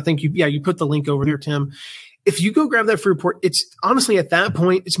again, I think you put the link over there, Tim. If you go grab that free report, it's honestly at that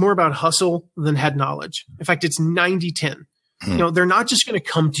point, it's more about hustle than head knowledge. In fact, it's 90-10. They're not just going to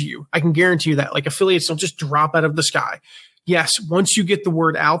come to you. I can guarantee you that. Like affiliates don't just drop out of the sky. Yes, once you get the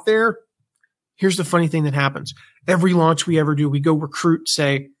word out there, here's the funny thing that happens. Every launch we ever do, we go recruit,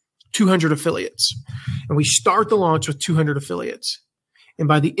 say, 200 affiliates. And we start the launch with 200 affiliates. And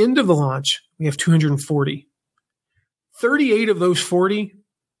by the end of the launch, we have 240. 38 of those 40,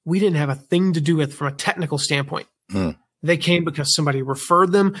 we didn't have a thing to do with from a technical standpoint. They came because somebody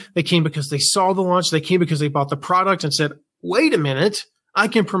referred them. They came because they saw the launch. They came because they bought the product and said, wait a minute, I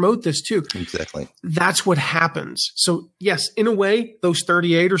can promote this too. Exactly. That's what happens. So yes, in a way, those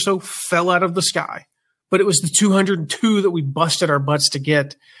 38 or so fell out of the sky, but it was the 202 that we busted our butts to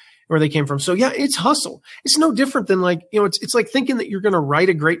get where they came from. So yeah, it's hustle. It's no different than it's like thinking that you're going to write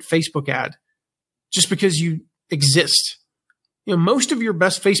a great Facebook ad just because you exist. Most of your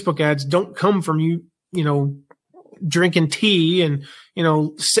best Facebook ads don't come from you, drinking tea and,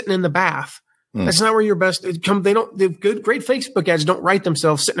 sitting in the bath. That's not where your best great Facebook ads don't write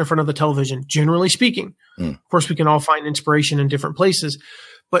themselves sitting in front of the television, generally speaking. Of course, we can all find inspiration in different places,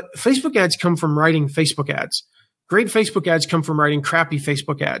 but Facebook ads come from writing Facebook ads. Great Facebook ads come from writing crappy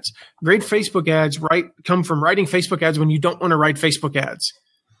Facebook ads. Great Facebook ads come from writing Facebook ads when you don't want to write Facebook ads.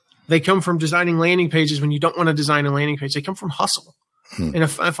 They come from designing landing pages when you don't want to design a landing page. They come from hustle.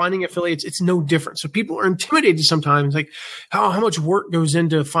 And finding affiliates, it's no different. So people are intimidated sometimes, like how much work goes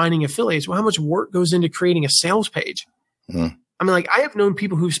into finding affiliates? Well, how much work goes into creating a sales page? I mean, like I have known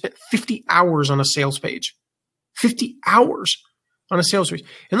people who've spent 50 hours on a sales page. 50 hours on a sales page.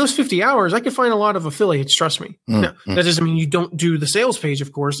 In those 50 hours, I could find a lot of affiliates, trust me. Now, that doesn't mean you don't do the sales page,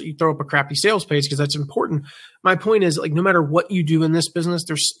 of course, that you throw up a crappy sales page because that's important. My point is, like, no matter what you do in this business,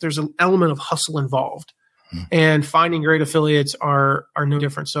 there's an element of hustle involved. And finding great affiliates are no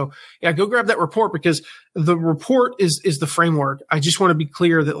different. So yeah, go grab that report because the report is the framework. I just want to be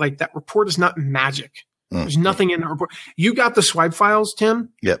clear that like that report is not magic. There's nothing in the report. You got the swipe files,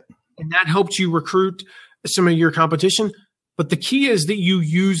 Tim. Yep. And that helped you recruit some of your competition. But the key is that you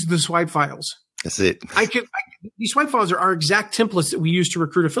use the swipe files. That's it. These swipe files are our exact templates that we use to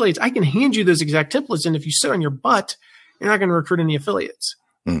recruit affiliates. I can hand you those exact templates. And if you sit on your butt, you're not going to recruit any affiliates.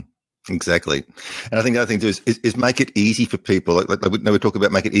 Exactly. And I think the other thing to do is make it easy for people. Like we talk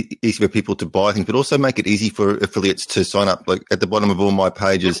about make it easy for people to buy things, but also make it easy for affiliates to sign up. Like at the bottom of all my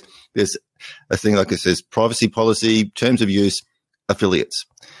pages, there's a thing like it says privacy policy, terms of use, affiliates.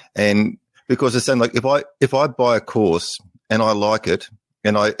 And because it's saying like if I buy a course and I like it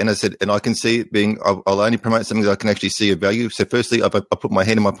and I can see it being, I'll only promote something that I can actually see a value. So firstly, I put my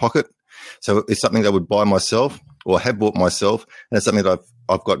hand in my pocket. So it's something that I would buy myself or have bought myself, and it's something that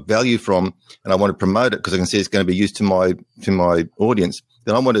I've got value from, and I want to promote it because I can see it's going to be used to my audience.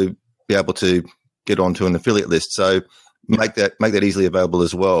 Then I want to be able to get onto an affiliate list. So make that easily available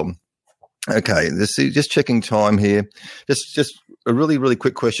as well. Okay, just checking time here. Just a really, really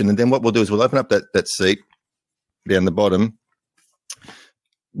quick question, and then what we'll do is we'll open up that seat down the bottom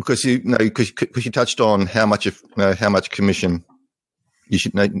because you touched on how much commission you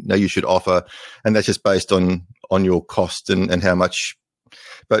should know you should offer, and that's just based on your cost and how much.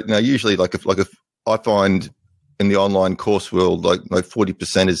 But usually, like if I find in the online course world, like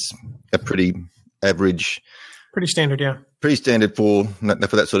 40% is a pretty average, pretty standard, yeah, pretty standard for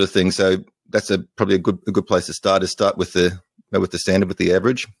that sort of thing. So that's probably a good place to start. Is start with the standard, with the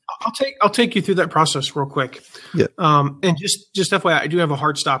average. I'll take you through that process real quick. Yeah. And just FYI, I do have a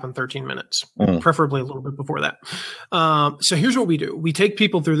hard stop in 13 minutes, preferably a little bit before that. So here's what we do. We take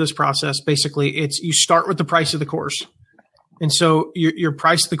people through this process. Basically, you start with the price of the course. And so your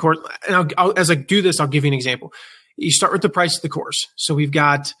price of the course, and as I do this, I'll give you an example. You start with the price of the course. So we've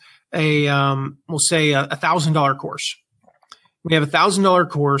got we'll say a $1,000 course. We have $1,000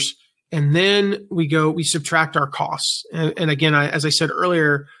 course. And then we subtract our costs. And again, as I said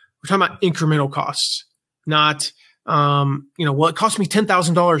earlier, we're talking about incremental costs, not, well, it cost me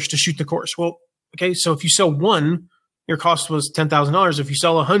 $10,000 to shoot the course. Well, okay. So if you sell one, your cost was $10,000. If you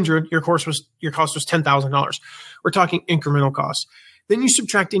sell 100, your cost was $10,000. We're talking incremental costs. Then you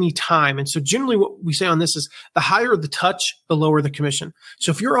subtract any time. And so generally what we say on this is the higher the touch, the lower the commission.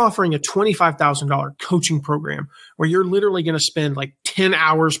 So if you're offering a $25,000 coaching program where you're literally going to spend like 10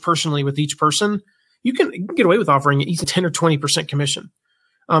 hours personally with each person, you can get away with offering either 10 or 20% commission.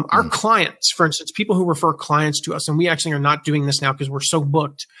 Our clients, for instance, people who refer clients to us, and we actually are not doing this now because we're so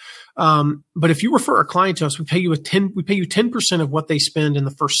booked. But if you refer a client to us, we pay you 10% of what they spend in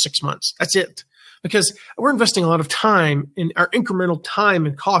the first 6 months. That's it. Because we're investing a lot of time, and our incremental time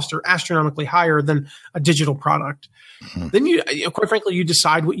and cost are astronomically higher than a digital product. Mm-hmm. Then quite frankly, you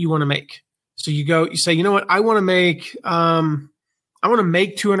decide what you want to make. So you say, you know what, I want to make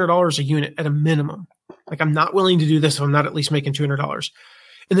 $200 a unit at a minimum. Like I'm not willing to do this if I'm not at least making $200.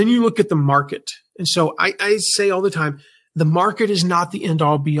 And then you look at the market. And so I say all the time, the market is not the end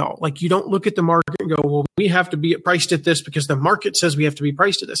all be all. Like you don't look at the market and go, well, we have to be priced at this because the market says we have to be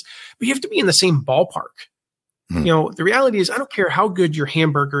priced at this, but you have to be in the same ballpark. Mm. The reality is I don't care how good your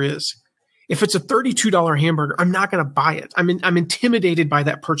hamburger is. If it's a $32 hamburger, I'm not going to buy it. I'm intimidated by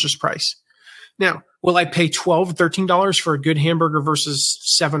that purchase price. Now, will I pay $12, $13 for a good hamburger versus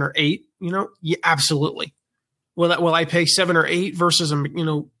 $7 or $8? Yeah, absolutely. Will I pay $7 or $8 versus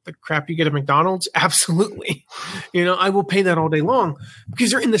the crap you get at McDonald's? Absolutely. I will pay that all day long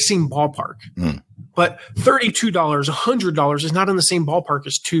because they're in the same ballpark. Mm. But $32, $100 is not in the same ballpark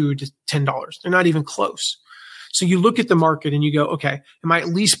as $2 to $10. They're not even close. So you look at the market and you go, okay, am I at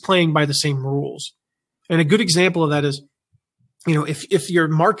least playing by the same rules? And a good example of that is, if your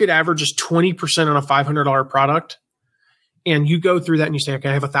market average is 20% on a $500 product, and you go through that and you say, okay,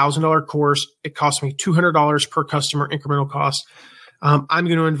 I have a $1,000 course. It costs me $200 per customer incremental cost. I'm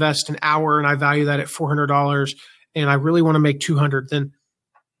going to invest an hour and I value that at $400 and I really want to make $200. Then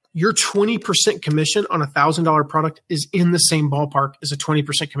your 20% commission on a $1,000 product is in the same ballpark as a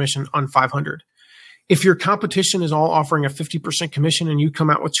 20% commission on 500. If your competition is all offering a 50% commission and you come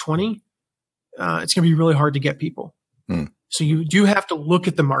out with 20, it's going to be really hard to get people. Mm. So you do have to look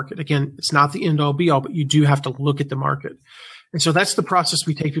at the market. Again, it's not the end all be all, but you do have to look at the market. And so that's the process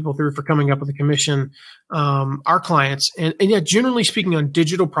we take people through for coming up with a commission, our clients. And yeah, generally speaking on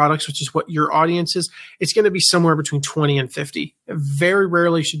digital products, which is what your audience is, it's going to be somewhere between 20 and 50. Very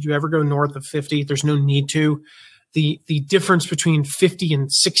rarely should you ever go north of 50. There's no need to. The difference between 50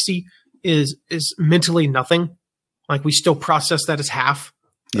 and 60 is mentally nothing. Like we still process that as half.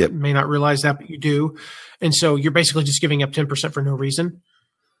 Yep. You may not realize that, but you do. And so you're basically just giving up 10% for no reason.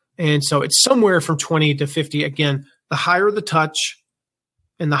 And so it's somewhere from 20 to 50. Again, the higher the touch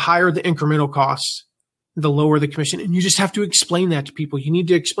and the higher the incremental costs, the lower the commission. And you just have to explain that to people. You need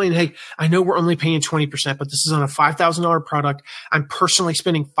to explain, hey, I know we're only paying 20%, but this is on a $5,000 product. I'm personally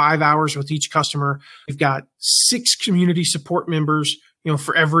spending 5 hours with each customer. We've got 6 community support members,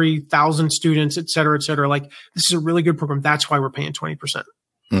 for every 1,000 students, et cetera, et cetera. Like this is a really good program. That's why we're paying 20%.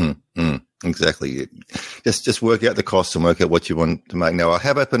 Exactly. Just work out the costs and work out what you want to make. Now, I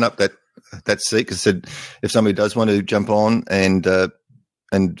have opened up that seat because said if somebody does want to jump on and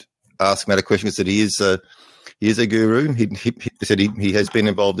ask Matt a question, because he is a guru. He said he has been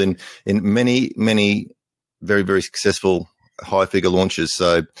involved in many very, very successful high figure launches.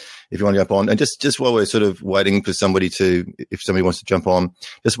 So if you want to jump on, and just while we're sort of waiting for somebody if somebody wants to jump on,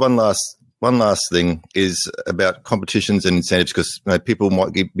 just one last thing is about competitions and incentives, because people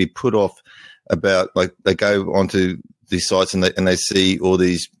might be put off about, like, they go onto these sites and they see all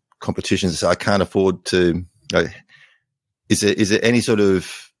these competitions and say, I can't afford to. Is there any sort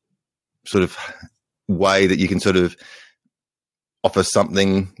of way that you can sort of offer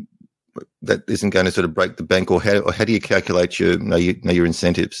something that isn't going to sort of break the bank, or how do you calculate your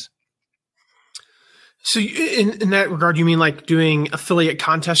incentives? So in that regard, you mean like doing affiliate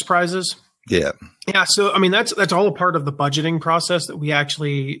contest prizes? Yeah. Yeah. So, I mean, that's all a part of the budgeting process that we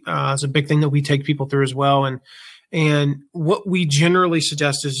actually, is a big thing that we take people through as well. And what we generally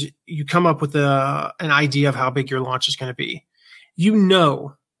suggest is you come up with an idea of how big your launch is going to be.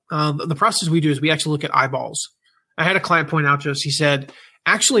 The process we do is we actually look at eyeballs. I had a client point out to us. He said,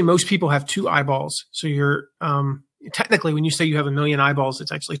 actually, most people have 2 eyeballs. So you're, technically, when you say you have 1 million eyeballs,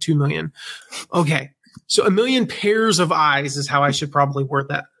 it's actually 2 million. Okay. So 1 million pairs of eyes is how I should probably word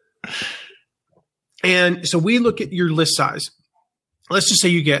that. And so we look at your list size. Let's just say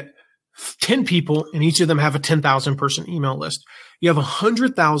you get 10 people and each of them have a 10,000 person email list. You have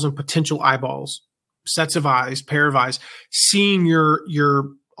 100,000 potential eyeballs, sets of eyes, pair of eyes, seeing your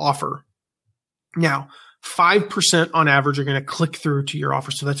offer. Now, 5% on average are going to click through to your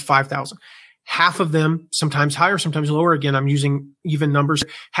offer. So that's 5,000. Half of them, sometimes higher, sometimes lower. Again, I'm using even numbers.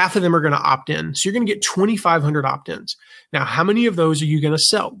 Half of them are going to opt in. So you're going to get 2,500 opt-ins. Now, how many of those are you going to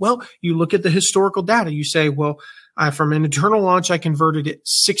sell? Well, you look at the historical data. You say, well, from an internal launch, I converted it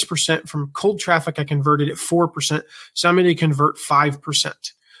 6%. From cold traffic, I converted it 4%. So I'm going to convert 5%.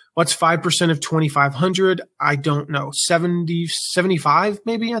 What's 5% of 2,500? I don't know. 70, 75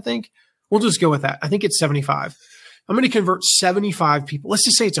 maybe, I think. We'll just go with that. I think it's 75. I'm going to convert 75 people. Let's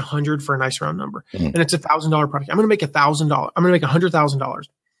just say it's 100 for a nice round number, and it's $1,000 product. I'm going to make $1,000. I'm going to make $100,000.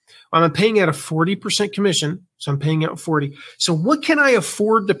 I'm paying out a 40% commission, so I'm paying out 40. So what can I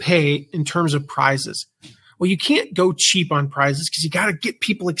afford to pay in terms of prizes? Well, you can't go cheap on prizes because you got to get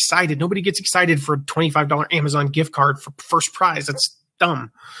people excited. Nobody gets excited for a $25 Amazon gift card for first prize. That's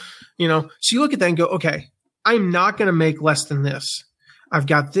dumb, So you look at that and go, okay, I'm not going to make less than this. I've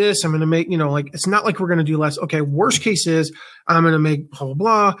got this. I'm going to make, it's not like we're going to do less. Okay. Worst case is I'm going to make blah, blah,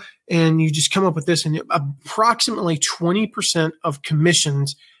 blah. And you just come up with this, and approximately 20% of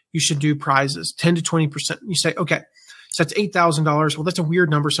commissions, you should do prizes, 10 to 20%. You say, okay, so that's $8,000. Well, that's a weird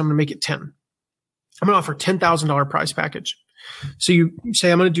number. So I'm going to make it 10. I'm going to offer $10,000 prize package. So you say,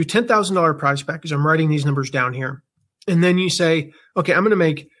 I'm going to do $10,000 prize package. I'm writing these numbers down here. And then you say, okay, I'm going to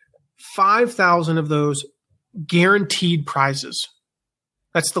make 5,000 of those guaranteed prizes.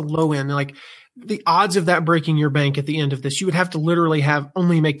 That's the low end. Like the odds of that breaking your bank at the end of this, you would have to literally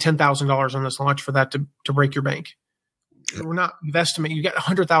only make $10,000 on this launch for that to break your bank. You've estimated you got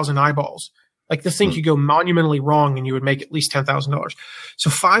 100,000 eyeballs. Like this thing could go monumentally wrong and you would make at least $10,000. So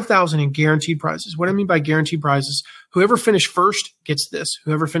 5,000 in guaranteed prizes. What I mean by guaranteed prizes, whoever finished first gets this.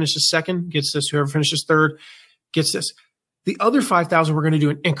 Whoever finishes second gets this. Whoever finishes third gets this. The other 5,000 we're going to do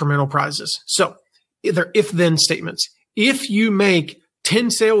in incremental prizes. So they're if-then statements. If you make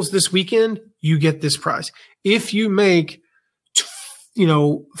 10 sales this weekend, you get this prize. If you make,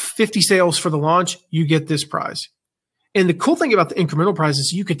 50 sales for the launch, you get this prize. And the cool thing about the incremental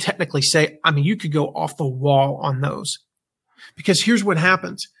prizes, you could technically say, you could go off the wall on those, because here's what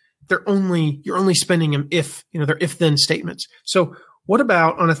happens. You're only spending them they're if-then statements. So what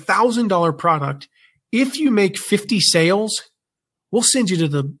about on $1,000 product? If you make 50 sales, we'll send you to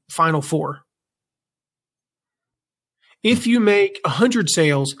the final 4. If you make 100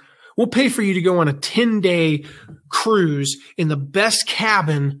 sales, we'll pay for you to go on a 10-day cruise in the best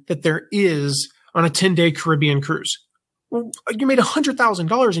cabin that there is on a 10-day Caribbean cruise. Well, you made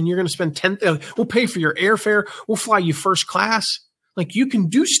 $100,000 and you're going to spend we'll pay for your airfare. We'll fly you first class. Like you can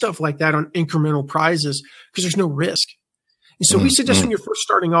do stuff like that on incremental prizes because there's no risk. And so we suggest when you're first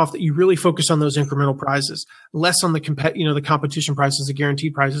starting off that you really focus on those incremental prizes, less on the the competition prizes, the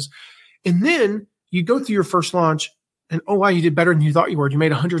guaranteed prizes. And then you go through your first launch, and oh, wow, you did better than you thought you were. You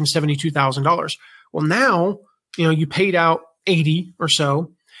made $172,000. Well, now, you paid out 80 or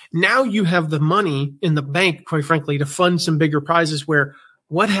so. Now you have the money in the bank, quite frankly, to fund some bigger prizes where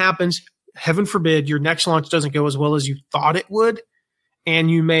what happens, heaven forbid, your next launch doesn't go as well as you thought it would. And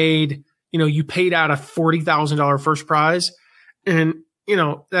you made, you paid out a $40,000 first prize. And,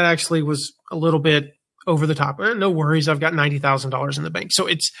 that actually was a little bit over the top. No worries. I've got $90,000 in the bank. So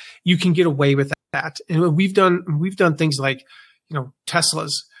you can get away with that. And we've done things like,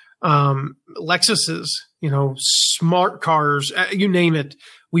 Teslas, Lexuses, smart cars, you name it.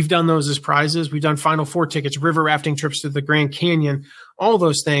 We've done those as prizes. We've done Final Four tickets, river rafting trips to the Grand Canyon, all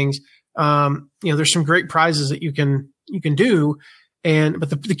those things. There's some great prizes that you can do. But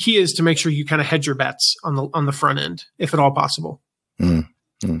the key is to make sure you kind of hedge your bets on the front end, if at all possible.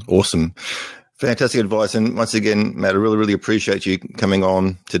 Awesome. Fantastic advice. And once again, Matt, I really, really appreciate you coming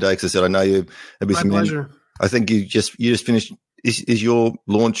on today. Because I said, I know you. My pleasure. I think you just finished. Is your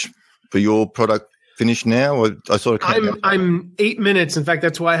launch for your product finished now? Or I sort of I'm 8 minutes. In fact,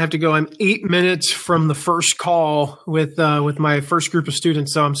 that's why I have to go. I'm 8 minutes from the first call with my first group of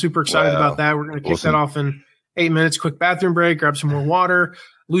students. So I'm super excited about that. We're going to kick that off in 8 minutes. Quick bathroom break, grab some more water,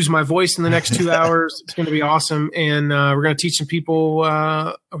 lose my voice in the next 2 hours. It's going to be awesome. And we're going to teach some people.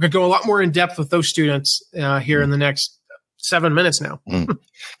 We're going to go a lot more in depth with those students here in the next 7 minutes now.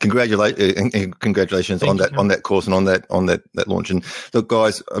 Congratulations on that course and on that launch. And look,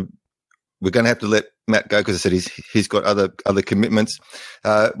 guys, we're going to have to let Matt go because I said he's got other commitments.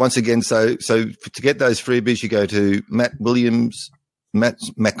 Once again, so to get those freebies, you go to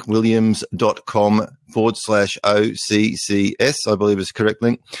mattwilliams.com/OCCS, I believe is the correct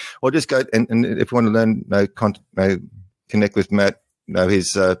link. Or just go and if you want to learn, connect with Matt,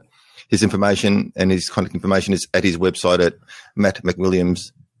 his information and his contact information is at his website at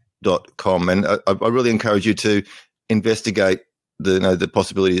mattmcwilliams.com. And I really encourage you to investigate the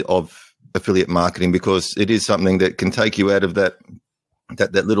possibility of affiliate marketing, because it is something that can take you out of that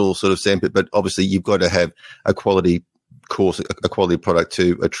little sort of sandpit. But obviously, you've got to have a quality course, a quality product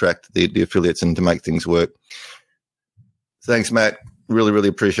to attract the affiliates and to make things work. Thanks, Matt. Really, really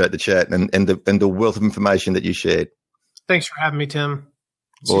appreciate the chat and the wealth of information that you shared. Thanks for having me, Tim.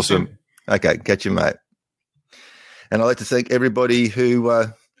 Awesome. Okay, catch you, mate. And I'd like to thank everybody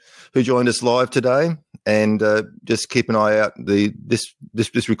who joined us live today. And just keep an eye out. This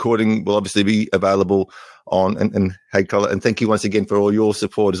recording will obviously be available on and hey, Colin, and thank you once again for all your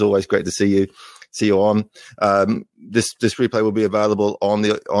support. It's always great to see you on. This replay will be available on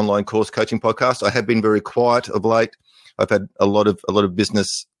the online course coaching podcast. I have been very quiet of late. I've had a lot of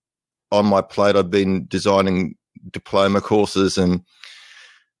business on my plate. I've been designing diploma courses and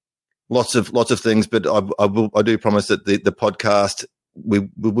lots of things, but I do promise that the podcast, we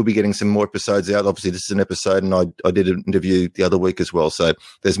will be getting some more episodes out. Obviously, this is an episode, and I did an interview the other week as well. So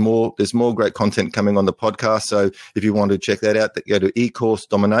there's more great content coming on the podcast. So if you want to check that out, go to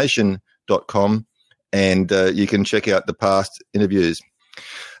ecoursedomination.com and you can check out the past interviews.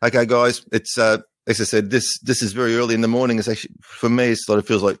 Okay, guys, it's as I said, this is very early in the morning. It's actually, for me, it sort of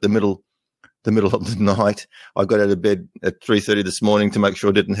feels like the middle of the night. I got out of bed at 3:30 this morning to make sure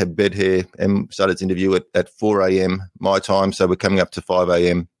I didn't have bed hair, and started the interview at 4 a.m. my time. So we're coming up to 5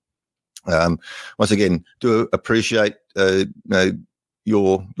 a.m. Once again, do appreciate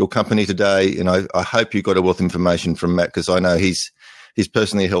your company today, and I hope you got a wealth of information from Matt, because I know he's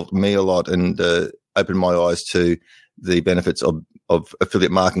personally helped me a lot and opened my eyes to the benefits of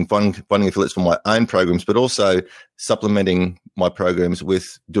affiliate marketing, finding affiliates for my own programs, but also supplementing my programs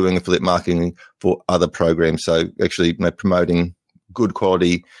with doing affiliate marketing for other programs. So actually promoting good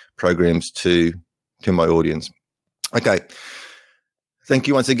quality programs to my audience. Okay. Thank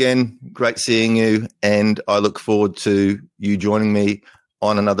you once again. Great seeing you. And I look forward to you joining me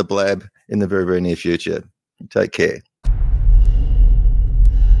on another blab in the very, very near future. Take care.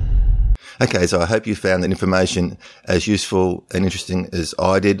 Okay, so I hope you found that information as useful and interesting as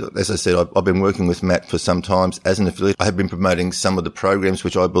I did. As I said, I've been working with Matt for some time as an affiliate. I have been promoting some of the programs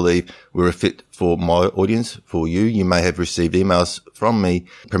which I believe were a fit for my audience, for you. You may have received emails from me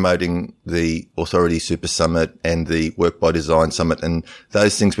promoting the Authority Super Summit and the Work by Design Summit, and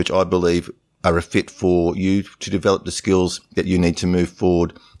those things which I believe are a fit for you to develop the skills that you need to move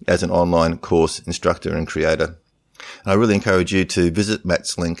forward as an online course instructor and creator. I really encourage you to visit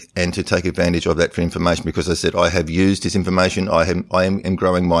Matt's link and to take advantage of that for information, because as I said, I have used his information. I am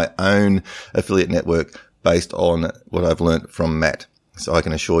growing my own affiliate network based on what I've learned from Matt. So I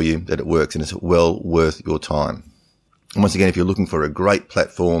can assure you that it works and it's well worth your time. And once again, if you're looking for a great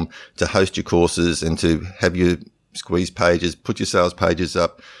platform to host your courses and to have your squeeze pages, put your sales pages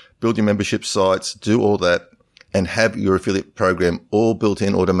up, build your membership sites, do all that, and have your affiliate program all built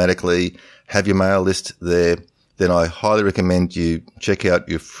in automatically, have your mail list there, then I highly recommend you check out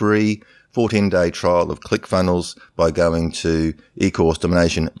your free 14-day trial of ClickFunnels by going to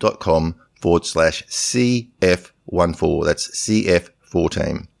ecoursedomination.com/CF14. That's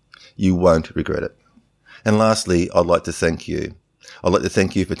CF14. You won't regret it. And lastly, I'd like to thank you. I'd like to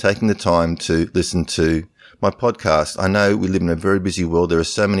thank you for taking the time to listen to my podcast. I know we live in a very busy world. There are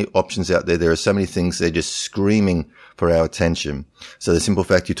so many options out there. There are so many things that are just screaming for our attention. So the simple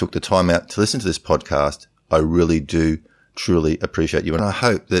fact you took the time out to listen to this podcast, I really do truly appreciate you. And I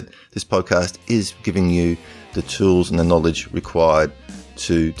hope that this podcast is giving you the tools and the knowledge required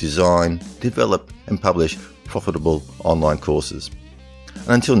to design, develop, and publish profitable online courses.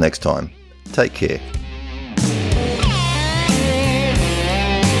 And until next time, take care.